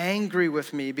 He's angry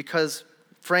with me because,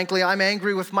 frankly, I'm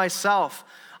angry with myself.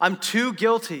 I'm too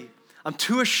guilty. I'm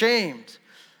too ashamed.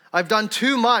 I've done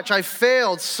too much. I've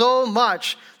failed so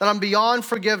much that I'm beyond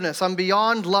forgiveness. I'm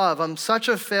beyond love. I'm such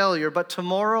a failure. But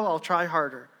tomorrow I'll try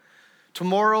harder.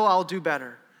 Tomorrow I'll do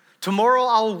better. Tomorrow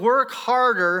I'll work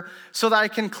harder so that I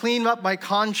can clean up my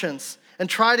conscience and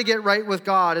try to get right with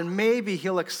God. And maybe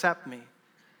he'll accept me.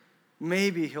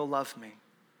 Maybe he'll love me.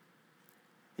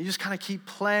 You just kind of keep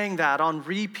playing that on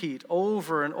repeat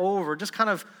over and over, just kind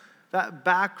of that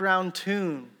background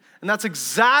tune. And that's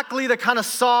exactly the kind of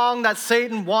song that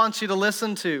Satan wants you to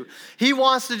listen to. He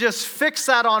wants to just fix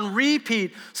that on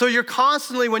repeat. So you're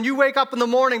constantly, when you wake up in the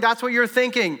morning, that's what you're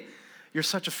thinking. You're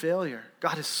such a failure.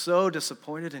 God is so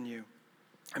disappointed in you.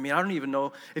 I mean, I don't even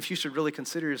know if you should really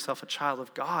consider yourself a child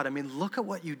of God. I mean, look at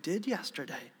what you did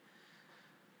yesterday.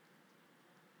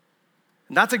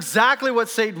 And that's exactly what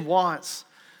Satan wants.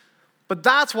 But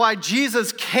that's why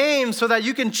Jesus came, so that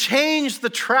you can change the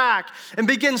track and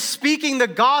begin speaking the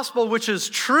gospel, which is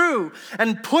true,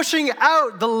 and pushing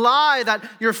out the lie that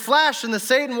your flesh and the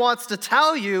Satan wants to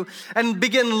tell you, and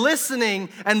begin listening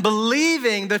and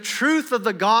believing the truth of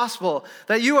the gospel,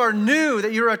 that you are new,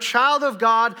 that you're a child of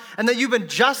God, and that you've been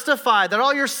justified, that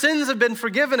all your sins have been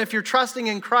forgiven if you're trusting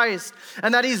in Christ,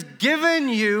 and that he's given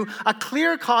you a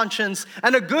clear conscience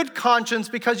and a good conscience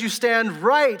because you stand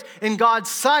right in God's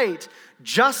sight,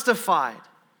 justified.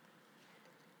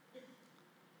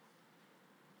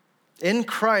 In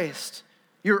Christ,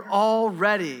 you're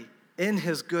already in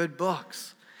his good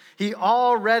books. He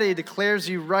already declares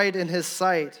you right in his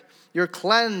sight. You're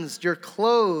cleansed, you're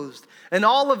clothed, and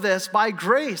all of this by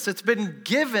grace. It's been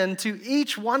given to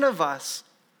each one of us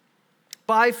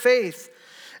by faith.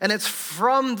 And it's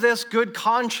from this good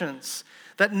conscience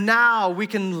that now we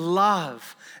can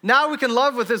love. Now we can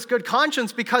love with this good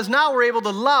conscience because now we're able to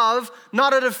love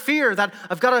not out of fear that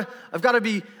I've got to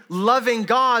be loving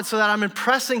God so that I'm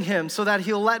impressing him, so that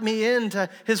he'll let me into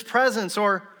his presence,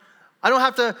 or I don't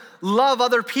have to love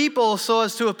other people so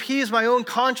as to appease my own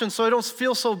conscience so I don't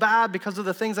feel so bad because of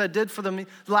the things I did for them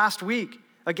last week,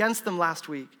 against them last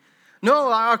week.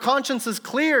 No, our conscience is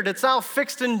cleared. It's now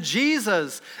fixed in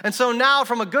Jesus. And so now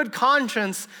from a good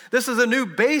conscience, this is a new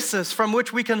basis from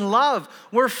which we can love.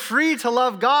 We're free to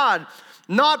love God,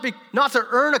 not to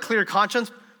earn a clear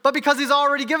conscience, but because he's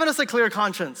already given us a clear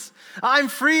conscience. I'm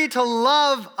free to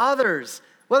love others.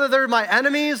 Whether they're my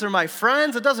enemies or my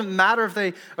friends, it doesn't matter if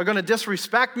they are going to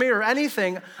disrespect me or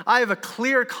anything. I have a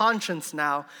clear conscience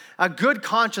now, a good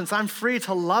conscience. I'm free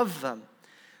to love them.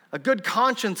 A good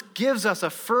conscience gives us a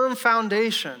firm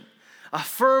foundation, a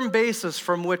firm basis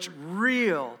from which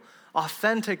real,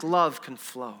 authentic love can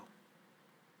flow.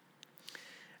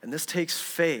 And this takes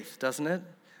faith, doesn't it?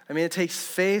 I mean, it takes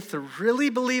faith to really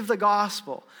believe the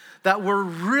gospel, that we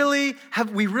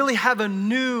really have a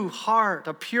new heart,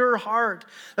 a pure heart,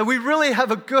 that we really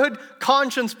have a good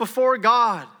conscience before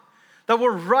God, that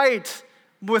we're right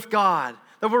with God,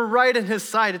 that we're right in his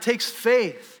sight. It takes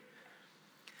faith.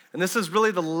 And this is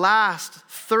really the last,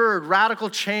 third radical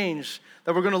change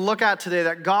that we're going to look at today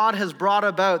that God has brought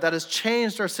about, that has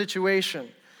changed our situation.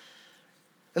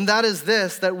 And that is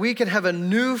this, that we can have a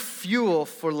new fuel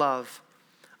for love,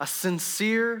 a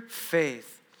sincere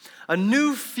faith. A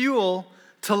new fuel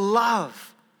to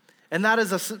love, and that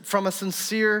is from a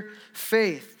sincere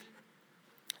faith.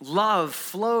 Love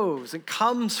flows, it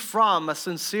comes from a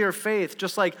sincere faith,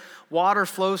 just like water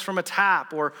flows from a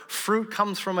tap or fruit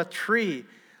comes from a tree.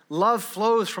 Love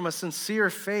flows from a sincere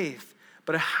faith,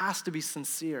 but it has to be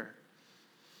sincere.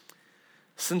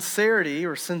 Sincerity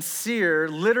or sincere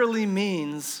literally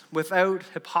means without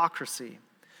hypocrisy,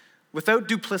 without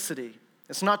duplicity.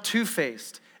 It's not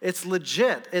two-faced. It's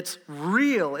legit, it's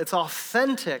real, it's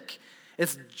authentic,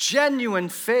 it's genuine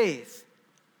faith.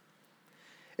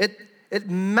 It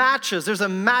matches, there's a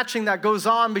matching that goes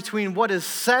on between what is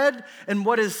said and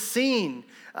what is seen.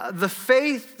 The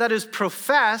faith that is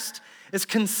professed is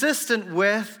consistent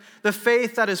with the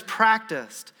faith that is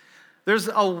practiced. There's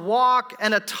a walk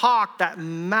and a talk that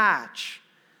match.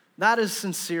 That is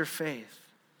sincere faith.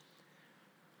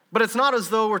 But it's not as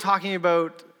though we're talking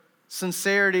about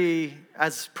sincerity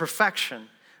as perfection.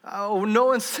 No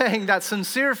one's saying that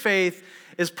sincere faith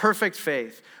is perfect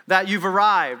faith, that you've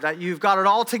arrived, that you've got it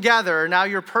all together, now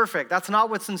you're perfect. That's not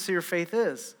what sincere faith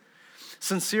is.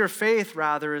 Sincere faith,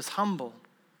 rather, is humble.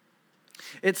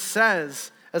 It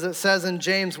says, as it says in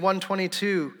James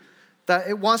 1:22, that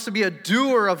it wants to be a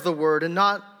doer of the word and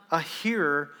not a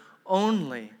hearer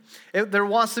only. There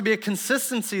wants to be a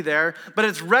consistency there, but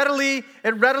it readily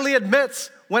admits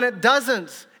when it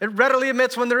doesn't. It readily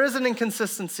admits when there is an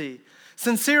inconsistency.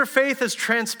 Sincere faith is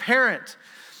transparent.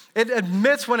 It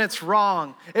admits when it's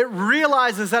wrong. It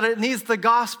realizes that it needs the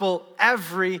gospel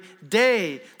every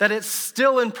day, that it's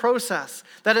still in process,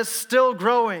 that it's still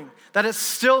growing, that it's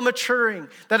still maturing,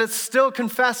 that it's still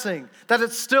confessing, that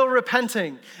it's still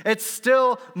repenting. It's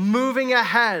still moving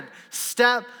ahead,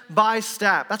 step by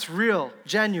step. That's real,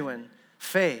 genuine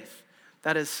faith.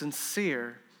 That is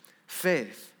sincere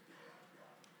faith.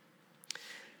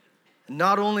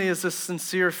 Not only is this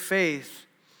sincere faith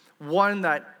one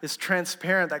that is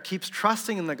transparent, that keeps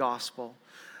trusting in the gospel,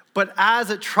 but as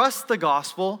it trusts the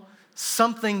gospel,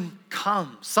 something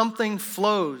comes, something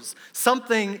flows,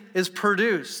 something is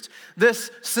produced.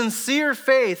 This sincere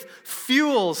faith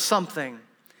fuels something,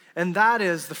 and that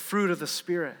is the fruit of the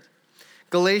Spirit.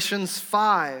 Galatians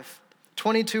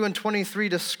 5:22 and 23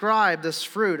 describe this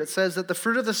fruit. It says that the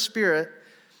fruit of the Spirit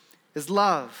is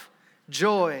love,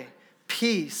 joy,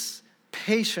 peace,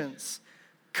 patience,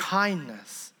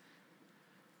 kindness,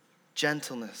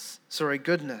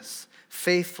 goodness,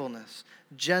 faithfulness,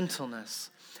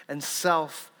 gentleness, and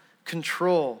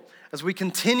self-control. As we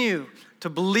continue to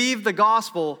believe the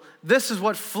gospel, this is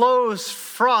what flows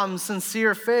from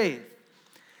sincere faith.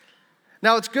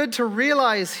 Now, it's good to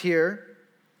realize here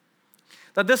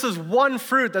that this is one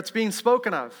fruit that's being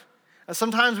spoken of.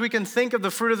 Sometimes we can think of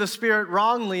the fruit of the Spirit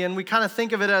wrongly, and we kind of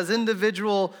think of it as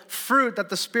individual fruit that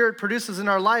the Spirit produces in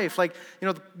our life, like,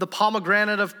 the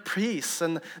pomegranate of peace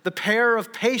and the pear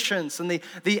of patience and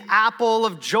the apple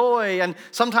of joy. And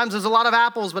sometimes there's a lot of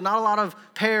apples, but not a lot of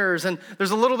pears. And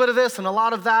there's a little bit of this and a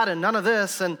lot of that and none of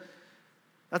this. And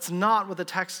that's not what the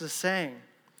text is saying.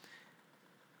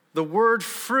 The word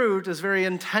fruit is very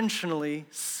intentionally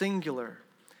singular.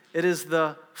 It is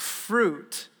the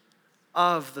fruit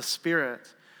of the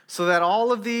Spirit, so that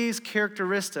all of these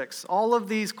characteristics, all of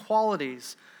these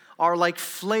qualities are like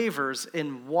flavors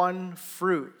in one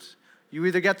fruit. You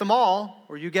either get them all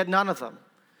or you get none of them.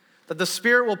 That the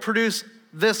Spirit will produce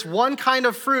this one kind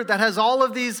of fruit that has all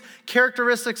of these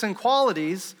characteristics and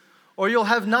qualities, or you'll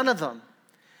have none of them.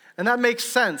 And that makes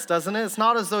sense, doesn't it? It's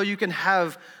not as though you can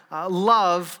have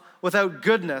love without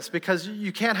goodness, because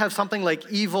you can't have something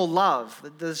like evil love.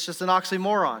 That's just an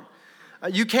oxymoron.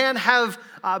 You can't have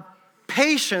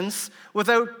patience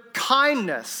without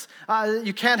kindness.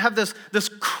 You can't have this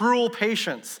cruel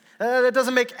patience. That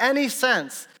doesn't make any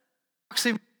sense.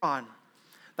 Oxymoron.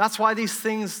 That's why these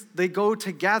things, they go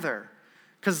together.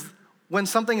 Because when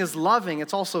something is loving,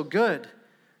 it's also good.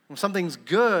 When something's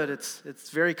good, it's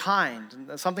very kind.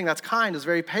 And something that's kind is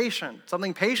very patient.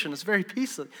 Something patient is very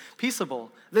peaceable.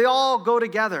 They all go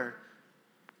together.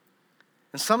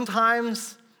 And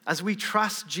sometimes, as we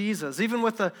trust Jesus, even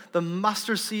with the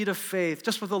mustard seed of faith,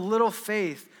 just with a little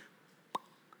faith,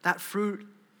 that fruit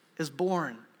is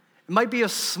born. It might be a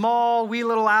small, wee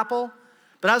little apple,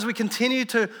 but as we continue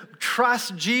to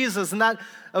trust Jesus and that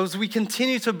as we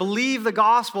continue to believe the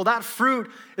gospel, that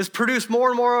fruit is produced more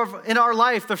and more in our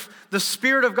life. The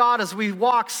Spirit of God, as we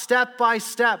walk step by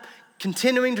step,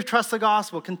 continuing to trust the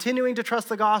gospel,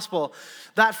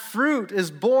 that fruit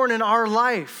is born in our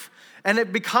life. And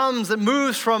it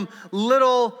moves from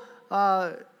little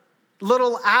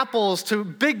apples to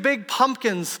big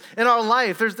pumpkins in our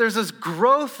life. There's this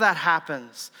growth that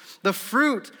happens. The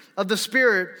fruit of the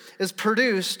Spirit is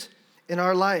produced in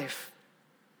our life.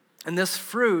 And this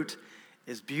fruit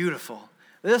is beautiful.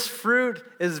 This fruit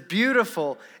is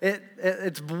beautiful.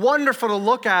 It's wonderful to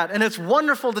look at, and it's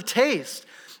wonderful to taste.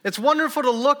 It's wonderful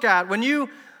to look at when you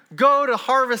go to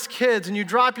Harvest Kids and you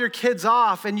drop your kids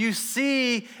off and you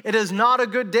see it is not a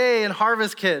good day in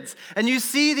Harvest Kids. And you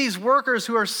see these workers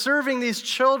who are serving these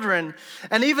children.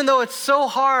 And even though it's so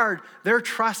hard, they're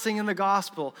trusting in the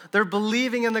gospel. They're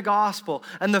believing in the gospel.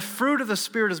 And the fruit of the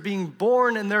Spirit is being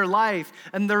born in their life.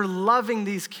 And they're loving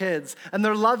these kids. And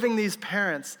they're loving these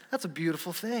parents. That's a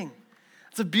beautiful thing.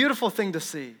 It's a beautiful thing to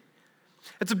see.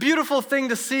 It's a beautiful thing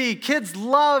to see. Kids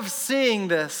love seeing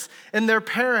this in their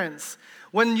parents.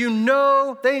 When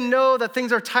they know that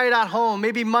things are tight at home,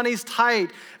 maybe money's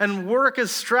tight and work is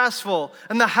stressful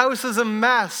and the house is a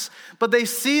mess, but they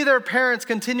see their parents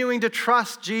continuing to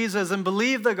trust Jesus and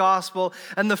believe the gospel,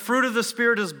 and the fruit of the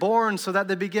Spirit is born so that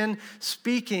they begin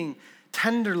speaking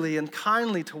tenderly and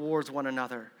kindly towards one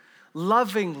another,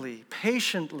 lovingly,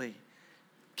 patiently.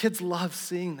 Kids love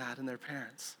seeing that in their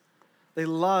parents. They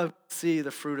love to see the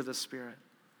fruit of the Spirit.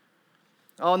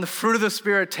 Oh, and the fruit of the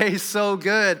Spirit tastes so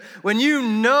good. When you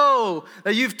know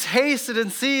that you've tasted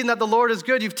and seen that the Lord is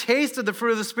good, you've tasted the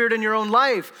fruit of the Spirit in your own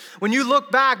life. When you look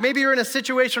back, maybe you're in a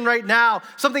situation right now,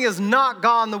 something has not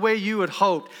gone the way you had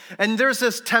hoped. And there's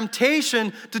this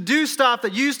temptation to do stuff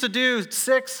that you used to do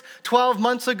 6, 12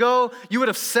 months ago. You would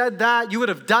have said that, you would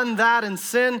have done that in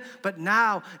sin. But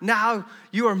now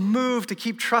you are moved to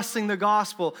keep trusting the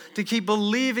gospel, to keep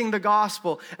believing the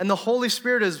gospel. And the Holy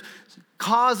Spirit is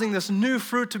causing this new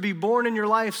fruit to be born in your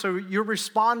life, so you're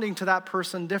responding to that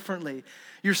person differently.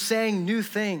 You're saying new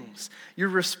things. You're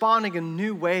responding in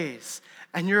new ways.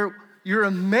 And you're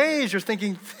amazed. You're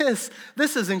thinking, this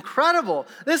is incredible.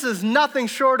 This is nothing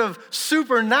short of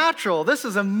supernatural. This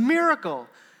is a miracle.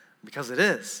 Because it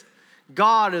is.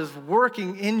 God is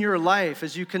working in your life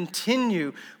as you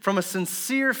continue from a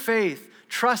sincere faith,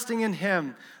 trusting in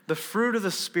Him. The fruit of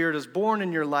the Spirit is born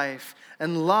in your life,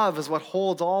 and love is what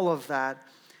holds all of that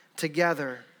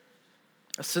together.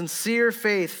 A sincere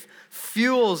faith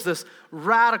fuels this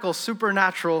radical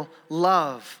supernatural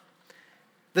love.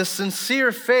 This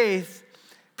sincere faith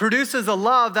produces a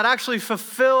love that actually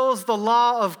fulfills the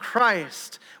law of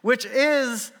Christ, which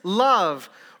is love.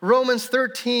 Romans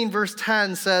 13 verse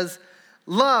 10 says,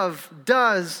 "Love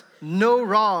does no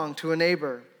wrong to a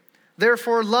neighbor.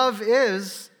 Therefore, love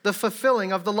is the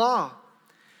fulfilling of the law."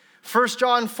 1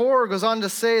 John 4 goes on to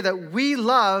say that we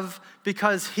love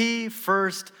because He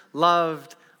first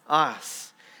loved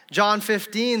us. John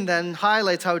 15 then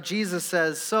highlights how Jesus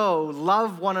says, "So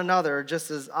love one another just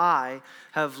as I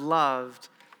have loved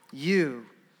you."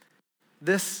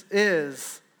 This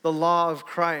is the law of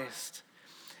Christ.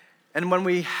 And when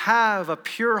we have a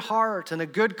pure heart and a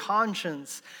good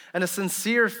conscience and a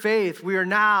sincere faith, we are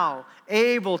now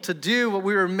able to do what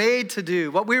we were made to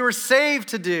do, what we were saved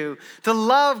to do, to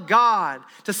love God,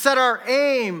 to set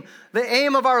the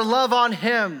aim of our love on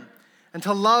Him, and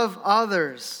to love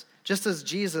others just as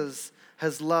Jesus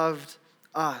has loved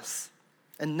us.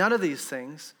 And none of these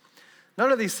things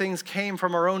came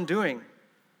from our own doing.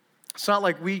 It's not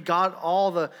like we got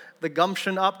all the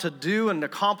gumption up to do and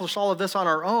accomplish all of this on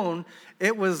our own.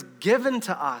 It was given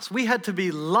to us. We had to be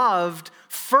loved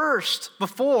first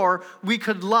before we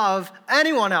could love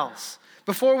anyone else.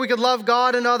 Before we could love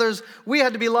God and others, we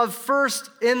had to be loved first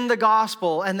in the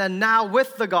gospel. And then now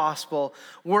with the gospel,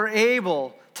 we're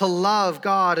able to love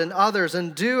God and others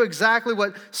and do exactly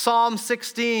what Psalm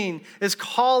 16 is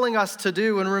calling us to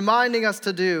do and reminding us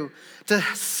to do, to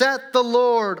set the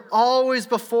Lord always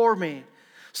before me,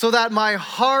 so that my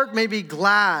heart may be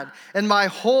glad and my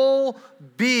whole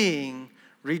being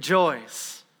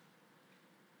rejoice.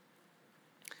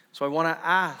 So I want to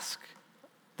ask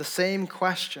the same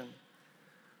question.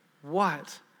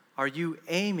 What are you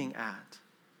aiming at?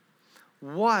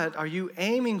 What are you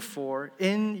aiming for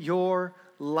in your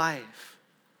life?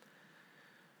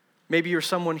 Maybe you're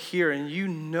someone here and you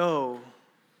know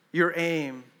your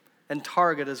aim and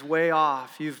target is way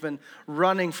off. You've been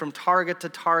running from target to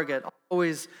target,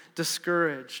 always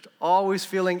discouraged, always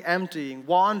feeling empty,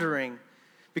 wandering,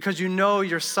 because you know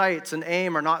your sights and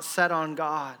aim are not set on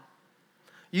God.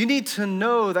 You need to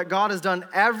know that God has done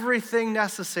everything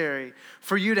necessary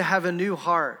for you to have a new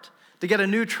heart, to get a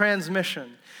new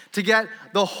transmission, to get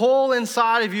the whole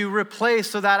inside of you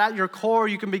replaced so that at your core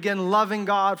you can begin loving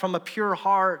God from a pure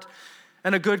heart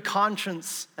and a good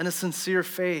conscience and a sincere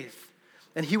faith.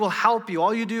 And He will help you.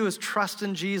 All you do is trust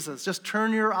in Jesus. Just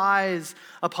turn your eyes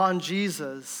upon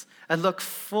Jesus and look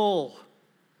full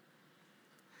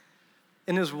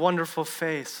in His wonderful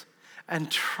face and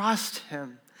trust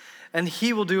Him. And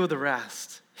He will do the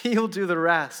rest. He will do the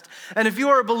rest. And if you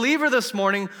are a believer this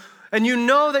morning and you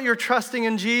know that you're trusting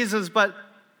in Jesus, but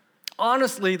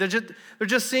honestly, there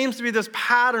just seems to be this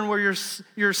pattern where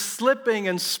you're slipping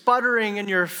and sputtering in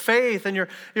your faith, and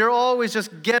you're always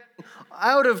just getting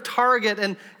out of target,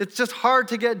 and it's just hard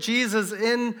to get Jesus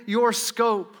in your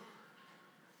scope.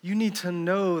 You need to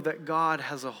know that God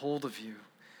has a hold of you,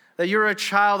 that you're a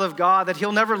child of God, that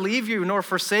He'll never leave you nor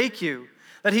forsake you,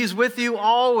 that He's with you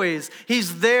always.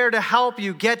 He's there to help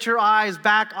you get your eyes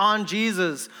back on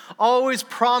Jesus, always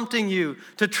prompting you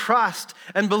to trust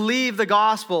and believe the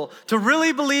gospel, to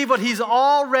really believe what He's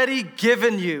already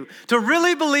given you, to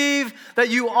really believe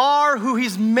that you are who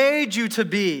He's made you to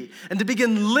be, and to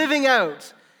begin living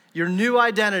out your new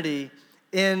identity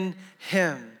in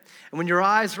Him. And when your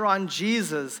eyes are on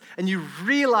Jesus and you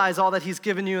realize all that He's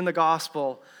given you in the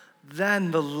gospel, then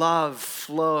the love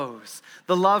flows.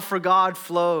 The love for God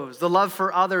flows. The love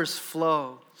for others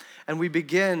flow. And we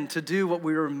begin to do what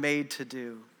we were made to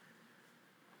do.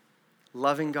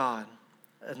 Loving God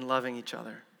and loving each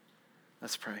other.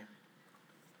 Let's pray.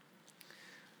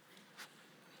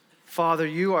 Father,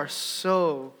 You are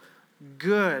so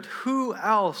good. Who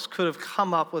else could have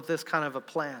come up with this kind of a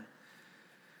plan?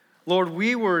 Lord,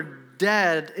 we were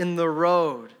dead in the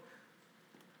road.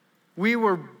 We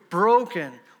were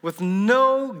broken, with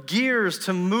no gears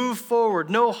to move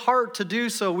forward, no heart to do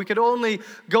so. We could only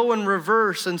go in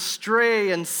reverse and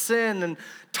stray and sin and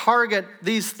target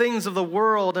these things of the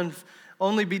world and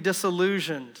only be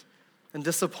disillusioned and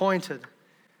disappointed.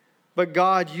 But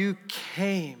God, You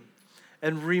came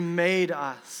and remade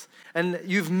us. And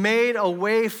You've made a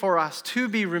way for us to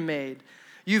be remade.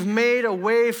 You've made a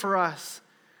way for us,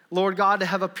 Lord God, to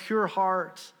have a pure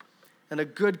heart and a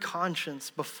good conscience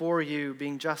before You,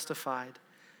 being justified.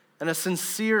 And a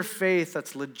sincere faith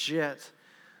that's legit,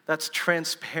 that's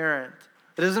transparent.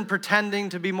 It isn't pretending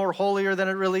to be more holier than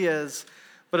it really is,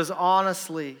 but is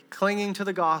honestly clinging to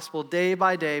the gospel day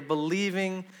by day,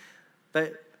 believing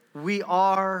that we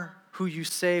are who You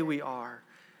say we are,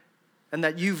 and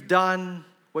that You've done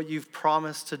what You've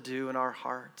promised to do in our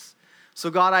hearts. So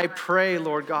God, I pray,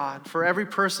 Lord God, for every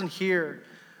person here,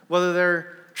 whether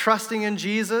they're trusting in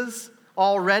Jesus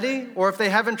already or if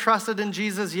they haven't trusted in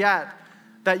Jesus yet,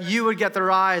 that You would get their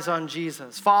eyes on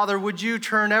Jesus. Father, would You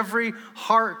turn every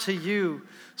heart to You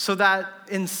so that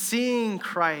in seeing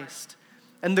Christ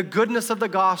and the goodness of the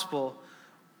gospel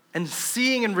and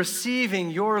seeing and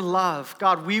receiving Your love,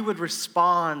 God, we would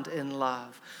respond in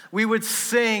love. We would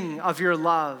sing of Your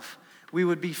love. We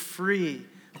would be free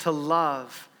to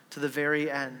love to the very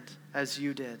end as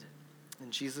You did. In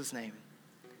Jesus' name,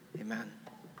 amen.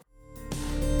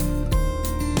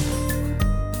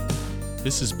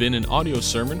 This has been an audio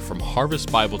sermon from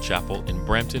Harvest Bible Chapel in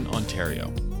Brampton,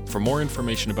 Ontario. For more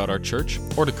information about our church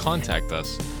or to contact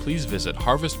us, please visit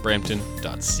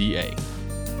harvestbrampton.ca.